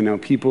judgment and now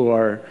people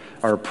are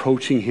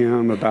approaching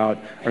him about,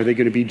 are they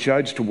going to be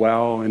judged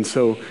well? And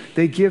so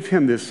they give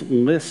him this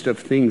list of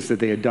things that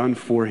they had done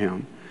for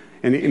him.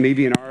 And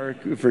maybe in our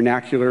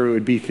vernacular, it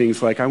would be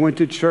things like, I went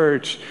to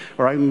church,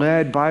 or I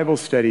led Bible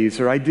studies,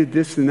 or I did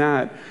this and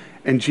that.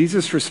 And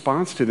Jesus'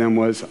 response to them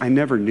was, I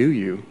never knew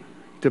you.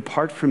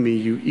 Depart from me,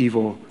 you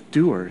evil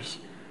doers.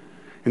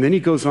 And then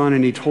he goes on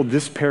and he told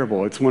this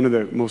parable. It's one of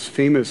the most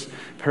famous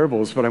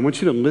parables, but I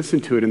want you to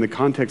listen to it in the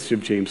context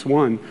of James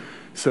 1.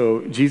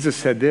 So Jesus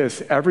said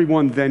this,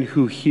 everyone then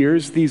who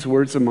hears these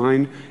words of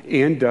mine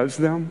and does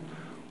them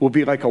will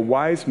be like a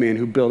wise man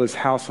who built his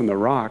house on the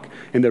rock.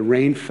 And the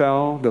rain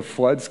fell, the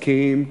floods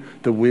came,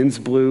 the winds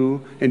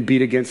blew and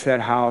beat against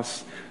that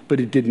house, but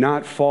it did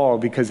not fall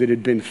because it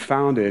had been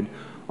founded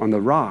on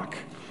the rock.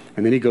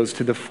 And then he goes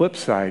to the flip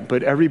side.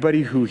 But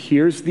everybody who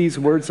hears these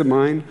words of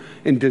mine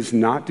and does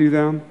not do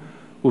them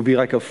will be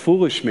like a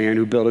foolish man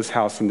who built his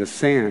house in the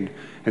sand.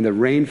 And the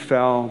rain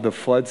fell, the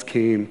floods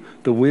came,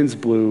 the winds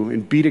blew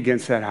and beat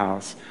against that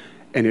house,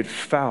 and it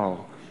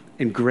fell,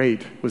 and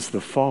great was the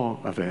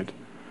fall of it.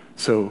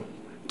 So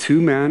 2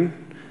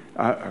 men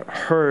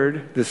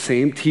heard the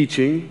same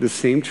teaching, the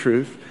same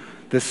truth.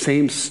 The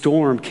same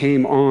storm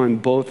came on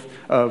both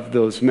of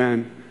those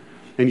men.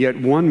 And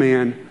yet one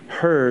man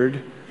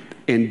heard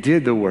and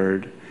did the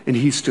word, and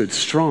he stood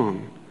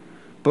strong.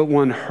 But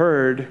one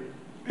heard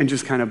and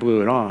just kind of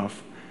blew it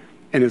off,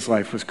 and his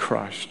life was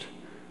crushed.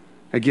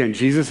 Again,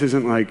 Jesus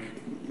isn't like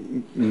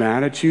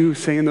mad at you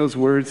saying those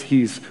words.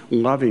 He's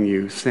loving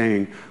you,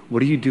 saying,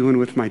 what are you doing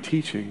with my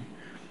teaching?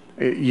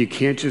 You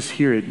can't just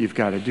hear it, you've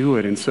got to do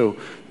it. And so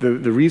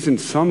the reason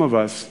some of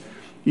us,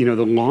 the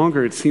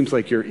longer it seems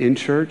like you're in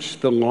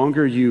church, the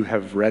longer you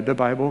have read the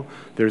Bible,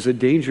 there's a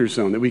danger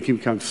zone that we can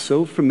become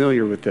so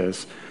familiar with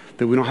this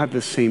that we don't have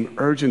the same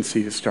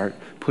urgency to start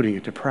putting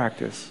it to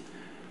practice.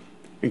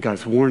 And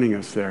God's warning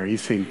us there.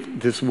 He's saying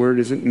this word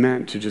isn't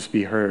meant to just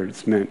be heard.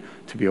 It's meant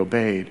to be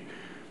obeyed.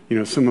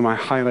 Some of my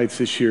highlights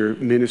this year,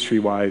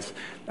 ministry-wise,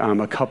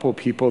 a couple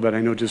people that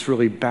I know just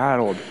really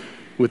battled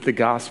with the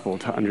gospel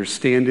to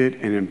understand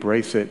it and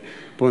embrace it.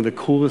 But one of the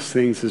coolest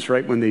things is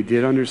right when they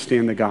did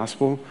understand the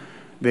gospel,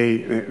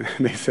 they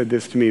said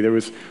this to me. There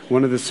was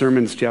one of the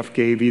sermons Jeff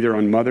gave either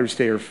on Mother's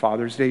Day or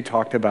Father's Day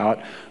talked about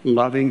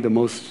loving the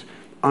most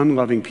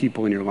unloving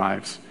people in your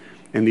lives.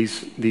 And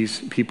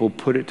these people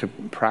put it to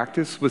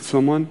practice with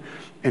someone,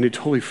 and it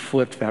totally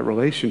flipped that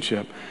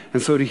relationship.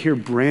 And so to hear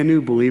brand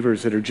new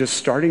believers that are just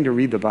starting to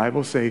read the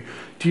Bible say,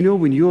 do you know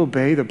when you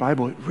obey the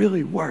Bible, it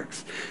really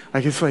works?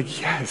 It's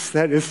like, yes,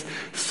 that is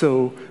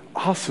so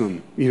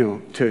awesome,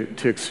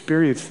 to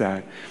experience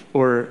that.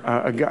 Or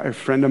a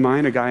friend of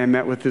mine, a guy I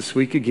met with this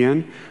week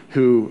again,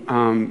 who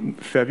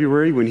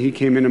February, when he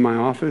came into my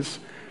office,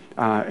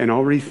 and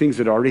already things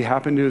that already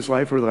happened to his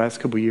life over the last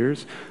couple of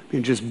years,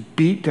 and just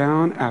beat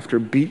down after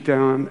beat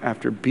down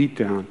after beat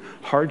down,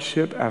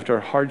 hardship after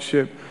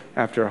hardship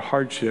after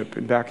hardship.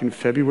 And back in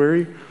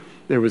February,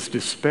 there was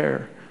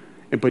despair.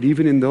 But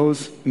even in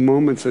those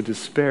moments of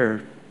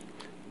despair,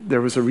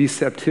 there was a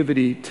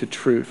receptivity to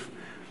truth.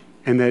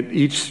 And that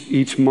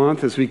each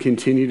month as we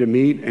continue to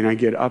meet and I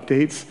get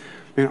updates,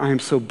 and I am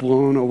so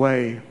blown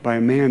away by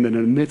a man that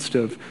in the midst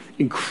of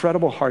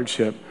incredible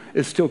hardship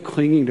is still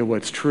clinging to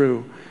what's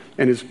true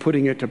and is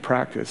putting it to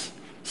practice.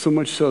 So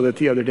much so that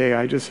the other day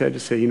I just had to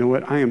say, you know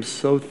what? I am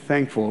so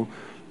thankful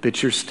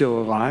that you're still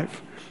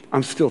alive.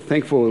 I'm still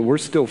thankful that we're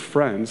still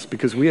friends,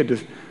 because we had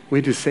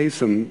to say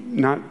some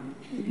not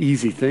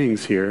easy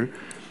things here.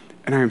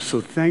 And I am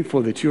so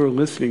thankful that you are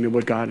listening to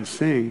what God is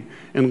saying.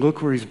 And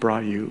look where he's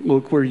brought you.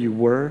 Look where you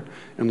were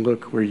and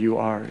look where you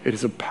are. It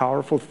is a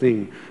powerful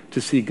thing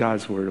to see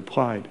God's word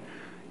applied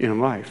in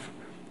life.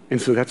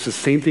 And so that's the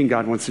same thing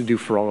God wants to do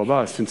for all of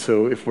us. And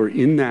so if we're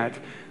in that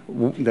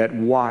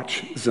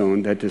watch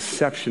zone, that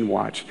deception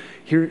watch,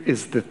 here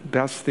is the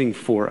best thing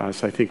for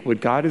us. I think what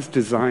God has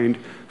designed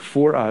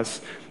for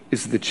us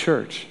is the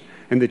church.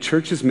 And the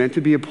church is meant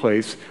to be a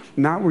place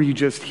not where you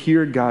just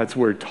hear God's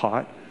word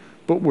taught,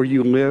 but where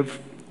you live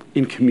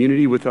in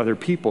community with other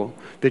people,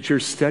 that you're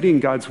studying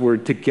God's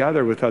word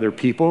together with other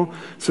people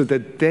so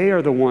that they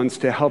are the ones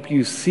to help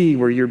you see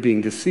where you're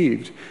being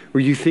deceived,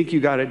 where you think you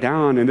got it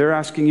down and they're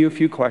asking you a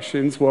few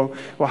questions. Well,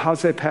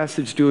 how's that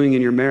passage doing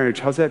in your marriage?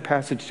 How's that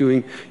passage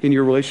doing in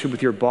your relationship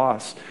with your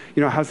boss?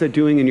 How's that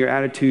doing in your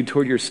attitude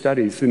toward your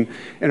studies? And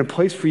a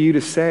place for you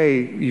to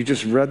say, you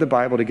just read the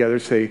Bible together,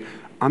 say,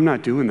 I'm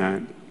not doing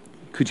that.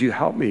 Could you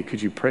help me?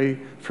 Could you pray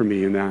for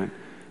me in that?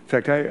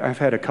 In fact, I've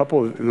had a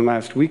couple in the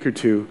last week or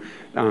two.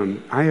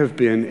 I have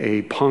been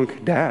a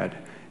punk dad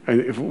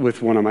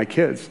with one of my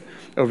kids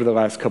over the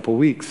last couple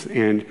weeks.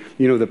 And,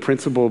 the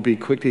principle, be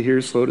quick to hear,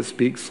 slow to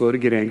speak, slow to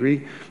get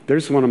angry.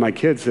 There's one of my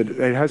kids that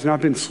it has not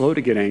been slow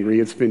to get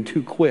angry. It's been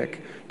too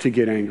quick to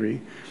get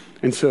angry.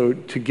 And so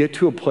to get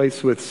to a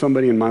place with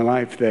somebody in my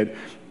life that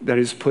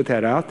has put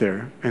that out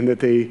there, and that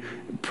they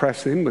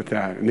press in with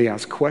that, and they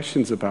ask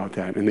questions about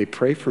that, and they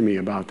pray for me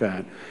about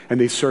that,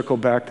 and they circle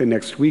back the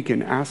next week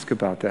and ask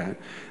about that.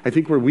 I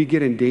think where we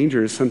get in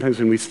danger is sometimes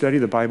when we study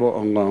the Bible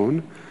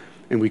alone,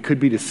 and we could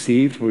be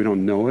deceived, but we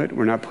don't know it.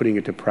 We're not putting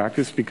it to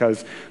practice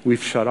because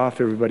we've shut off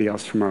everybody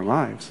else from our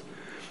lives.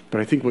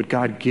 But I think what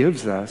God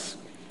gives us,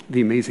 the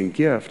amazing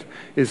gift,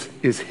 is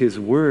his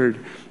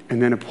word,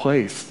 and then a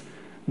place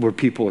where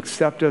people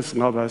accept us,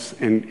 love us,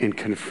 and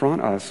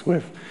confront us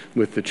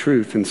with the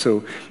truth. And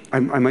so I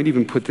might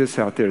even put this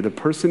out there. The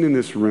person in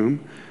this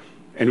room,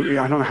 and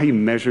I don't know how you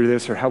measure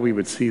this or how we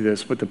would see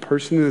this, but the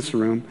person in this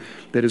room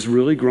that is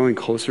really growing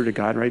closer to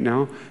God right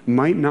now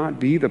might not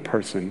be the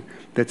person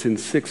that's in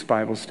 6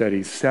 Bible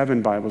studies,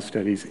 7 Bible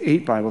studies,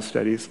 8 Bible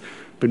studies,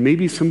 but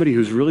maybe somebody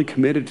who's really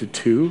committed to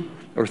 2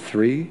 or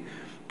 3,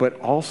 but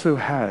also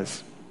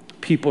has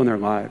people in their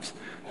lives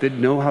that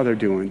know how they're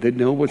doing, that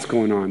know what's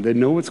going on, that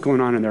know what's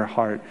going on in their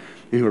heart,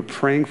 and who are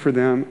praying for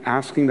them,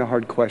 asking the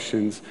hard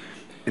questions,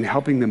 and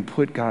helping them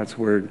put God's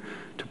word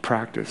to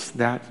practice.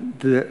 That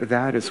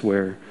is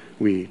where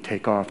we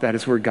take off. That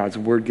is where God's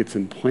word gets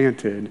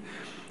implanted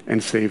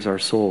and saves our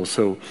souls.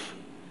 So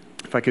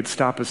if I could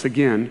stop us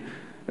again,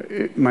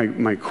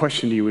 my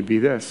question to you would be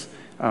this.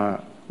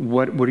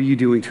 What are you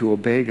doing to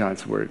obey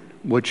God's word?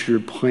 What's your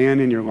plan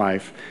in your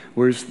life?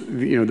 Where's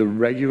the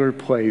regular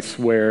place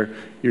where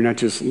you're not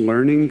just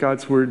learning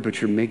God's word, but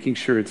you're making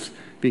sure it's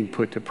being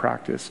put to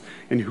practice?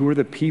 And who are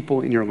the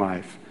people in your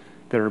life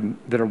that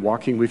are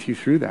walking with you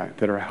through that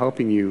are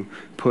helping you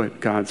put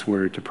God's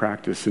word to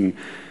practice? And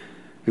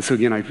so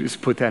again, I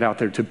just put that out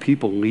there to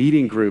people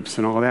leading groups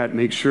and all that.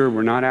 Make sure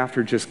we're not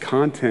after just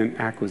content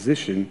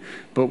acquisition,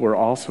 but we're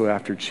also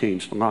after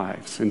changed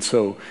lives. And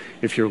so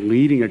if you're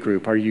leading a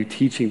group, are you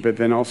teaching, but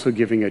then also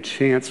giving a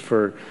chance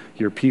for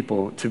your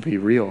people to be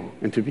real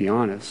and to be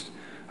honest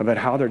about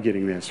how they're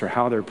getting this or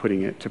how they're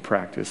putting it to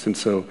practice? And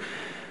so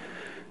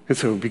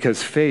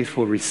because faith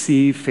will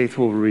receive, faith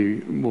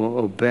will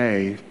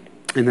obey.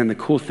 And then the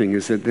cool thing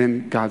is that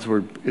then God's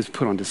word is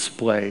put on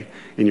display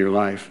in your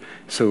life.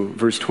 So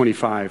verse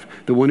 25,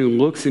 the one who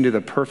looks into the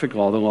perfect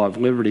law, the law of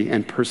liberty,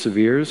 and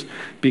perseveres,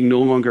 being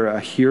no longer a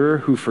hearer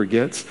who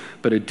forgets,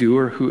 but a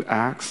doer who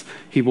acts,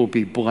 he will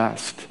be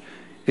blessed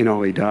in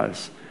all he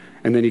does.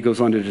 And then he goes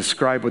on to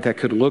describe what that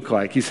could look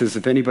like. He says,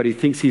 if anybody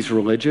thinks he's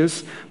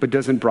religious but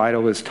doesn't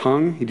bridle his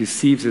tongue, he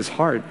deceives his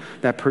heart.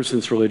 That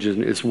person's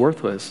religion is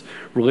worthless.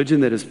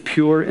 Religion that is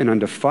pure and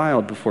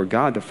undefiled before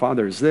God the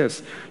Father is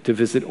this, to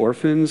visit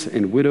orphans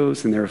and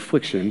widows in their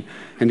affliction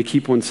and to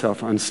keep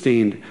oneself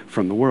unstained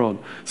from the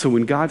world. So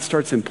when God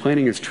starts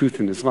implanting his truth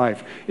in his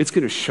life, it's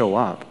going to show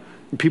up.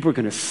 People are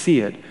going to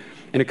see it.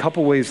 And a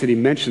couple ways that he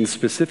mentions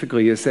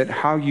specifically is that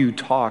how you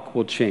talk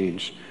will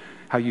change.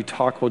 How you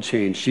talk will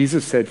change.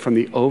 Jesus said, from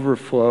the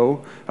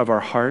overflow of our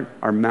heart,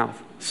 our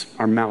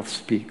mouth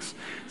speaks.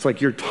 It's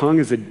like your tongue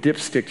is a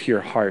dipstick to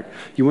your heart.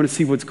 You want to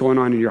see what's going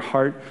on in your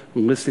heart?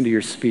 Listen to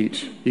your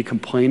speech. You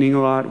complaining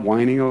a lot,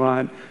 whining a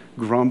lot,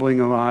 grumbling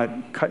a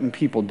lot, cutting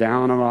people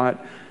down a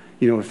lot.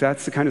 If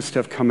that's the kind of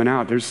stuff coming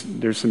out,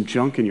 there's some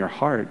junk in your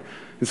heart.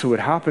 And so what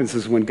happens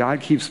is when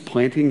God keeps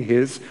planting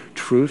his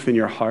truth in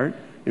your heart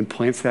and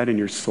plants that in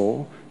your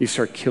soul, you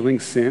start killing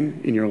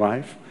sin in your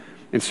life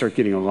and start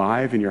getting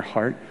alive in your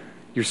heart,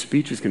 your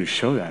speech is going to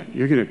show that.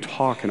 You're going to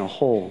talk in a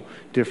whole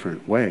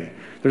different way.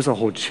 There's a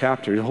whole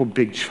chapter, a whole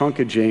big chunk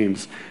of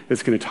James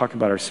that's going to talk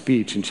about our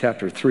speech in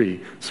chapter 3.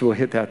 So we'll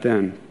hit that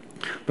then.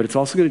 But it's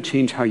also going to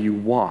change how you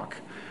walk.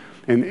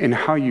 and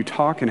how you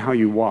talk and how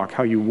you walk.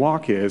 How you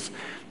walk is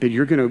that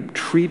you're going to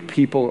treat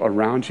people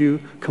around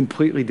you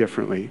completely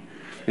differently.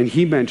 And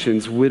he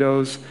mentions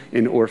widows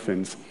and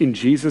orphans. In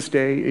Jesus'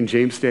 day, in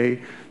James'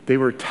 day, they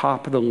were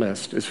top of the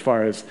list as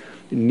far as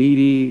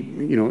needy,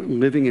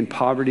 living in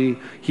poverty.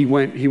 He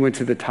went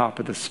to the top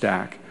of the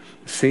stack.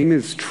 Same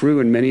is true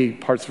in many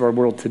parts of our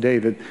world today,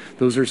 that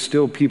those are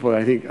still people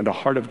that I think the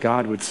heart of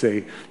God would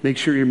say, make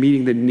sure you're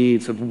meeting the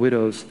needs of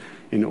widows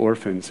and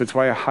orphans. That's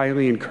why I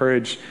highly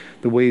encourage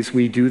the ways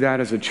we do that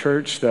as a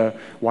church, the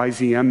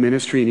YZM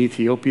ministry in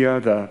Ethiopia,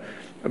 the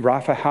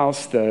Rafa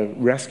House, the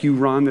rescue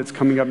run that's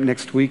coming up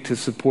next week to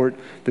support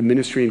the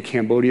ministry in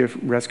Cambodia,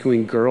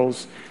 rescuing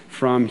girls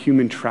from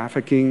human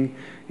trafficking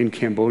in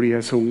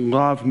Cambodia. So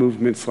love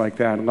movements like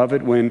that. Love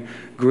it when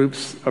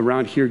groups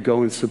around here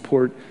go and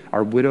support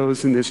our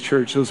widows in this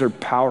church. Those are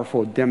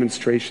powerful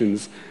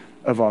demonstrations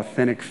of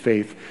authentic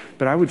faith.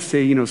 But I would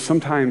say,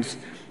 sometimes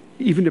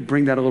even to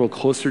bring that a little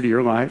closer to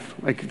your life,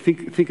 like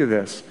think of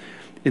this.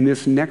 In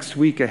this next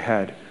week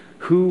ahead,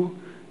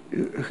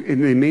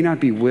 and they may not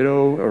be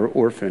widow or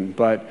orphan,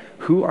 but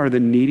who are the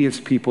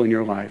neediest people in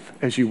your life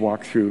as you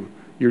walk through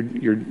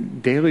your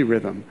daily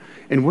rhythm?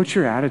 And what's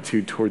your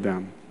attitude toward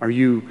them? Are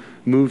you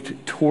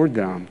moved toward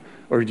them,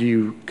 or do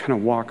you kind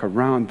of walk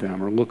around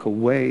them or look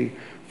away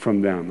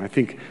from them? I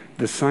think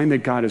the sign that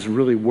God is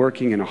really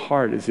working in a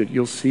heart is that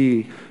you'll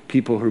see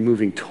people who are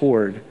moving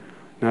toward,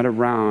 not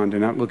around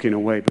and not looking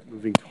away, but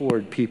moving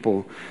toward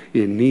people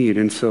in need.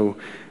 And so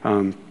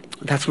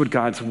that's what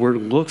God's word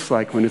looks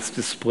like when it's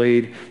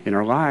displayed in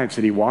our lives,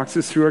 that he walks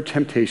us through our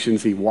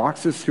temptations, he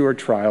walks us through our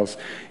trials,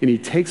 and he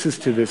takes us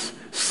to this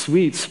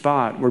sweet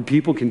spot where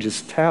people can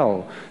just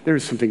tell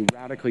there's something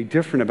radically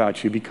different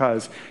about you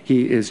because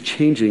he is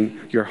changing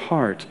your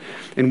heart.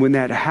 And when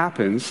that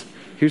happens,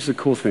 here's the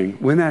cool thing.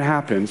 When that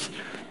happens,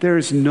 there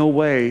is no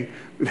way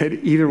that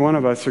either one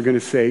of us are going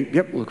to say,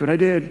 yep, look what I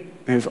did.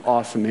 And it's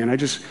awesome, man. I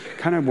just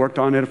kind of worked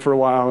on it for a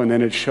while and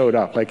then it showed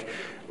up.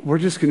 We're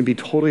just going to be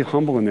totally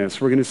humble in this.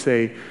 We're going to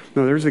say,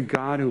 no, there's a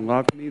God who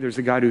loved me. There's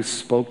a God who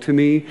spoke to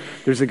me.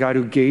 There's a God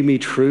who gave me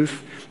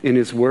truth in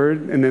his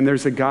word. And then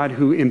there's a God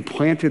who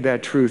implanted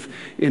that truth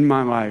in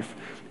my life.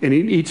 And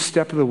in each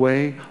step of the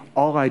way,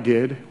 all I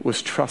did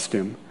was trust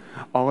him.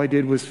 All I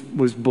did was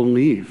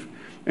believe.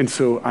 And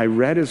so I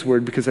read his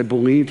word because I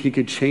believed he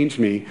could change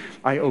me.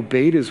 I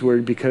obeyed his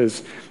word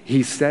because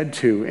he said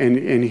to.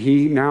 And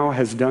he now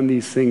has done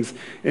these things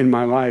in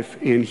my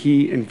life. And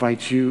he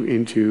invites you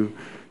into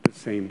the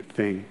same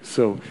thing.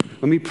 So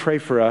let me pray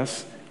for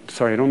us.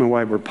 Sorry, I don't know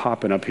why we're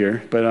popping up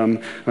here, but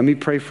let me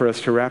pray for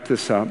us to wrap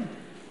this up.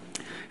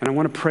 And I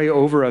want to pray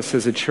over us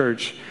as a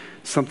church,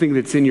 something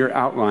that's in your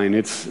outline.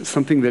 It's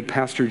something that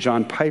Pastor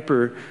John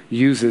Piper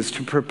uses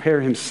to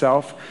prepare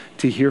himself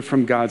to hear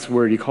from God's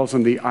word. He calls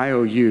them the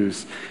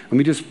IOUs. Let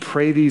me just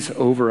pray these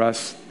over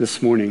us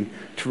this morning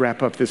to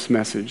wrap up this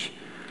message.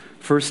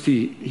 First,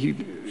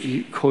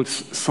 he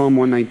quotes Psalm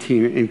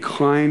 119,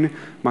 incline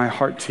my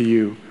heart to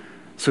you.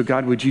 So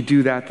God, would you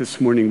do that this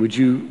morning? Would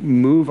you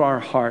move our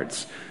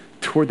hearts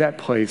toward that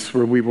place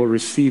where we will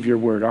receive your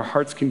word? Our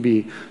hearts can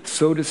be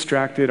so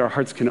distracted. Our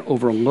hearts can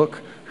overlook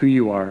who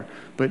you are.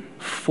 But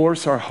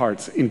force our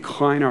hearts,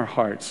 incline our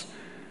hearts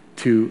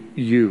to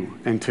you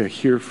and to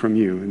hear from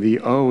you.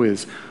 The O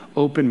is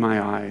open my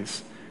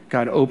eyes.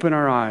 God, open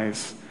our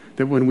eyes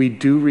that when we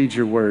do read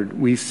your word,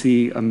 we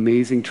see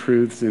amazing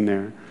truths in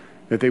there,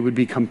 that they would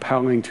be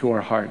compelling to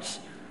our hearts,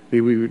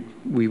 that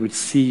we would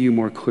see you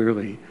more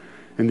clearly.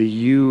 And the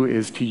U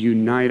is to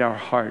unite our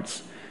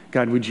hearts.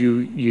 God, would you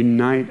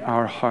unite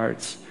our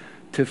hearts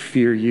to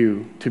fear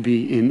you, to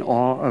be in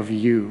awe of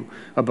you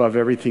above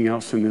everything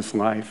else in this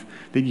life,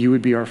 that you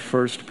would be our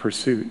first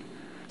pursuit.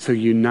 So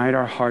unite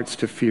our hearts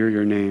to fear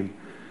your name.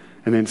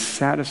 And then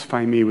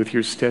satisfy me with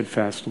your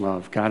steadfast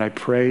love. God, I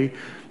pray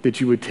that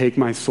you would take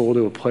my soul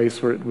to a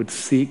place where it would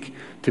seek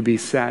to be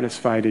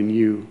satisfied in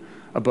you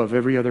above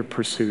every other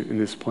pursuit in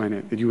this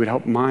planet, that you would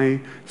help my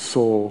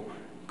soul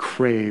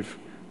crave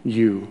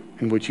you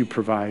and what you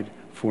provide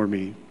for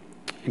me.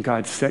 And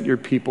God, set your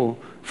people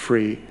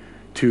free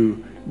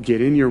to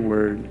get in your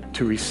word,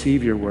 to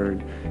receive your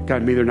word.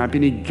 God, may there not be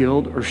any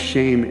guilt or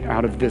shame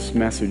out of this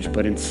message,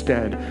 but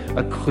instead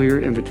a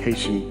clear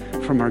invitation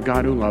from our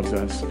God who loves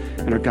us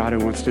and our God who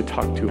wants to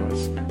talk to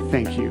us.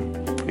 Thank you.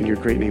 In your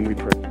great name we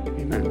pray.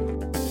 Amen.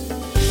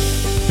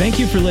 Thank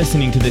you for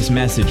listening to this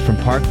message from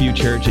Parkview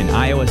Church in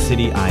Iowa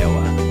City,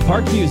 Iowa.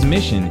 Parkview's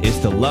mission is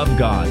to love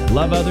God,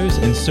 love others,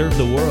 and serve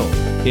the world.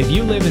 If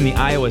you live in the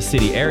Iowa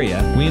City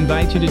area, we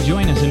invite you to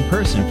join us in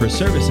person for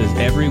services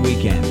every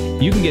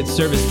weekend. You can get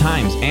service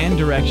times and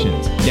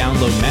directions,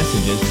 download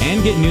messages,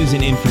 and get news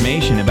and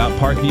information about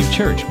Parkview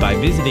Church by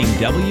visiting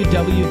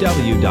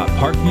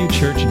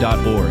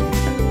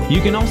www.parkviewchurch.org. You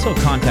can also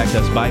contact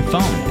us by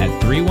phone at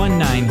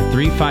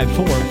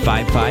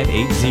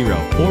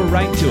 319-354-5580 or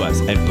write to us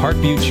at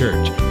Parkview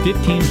Church,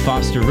 15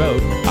 Foster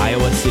Road,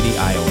 Iowa City,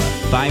 Iowa,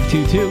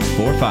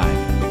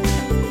 52245.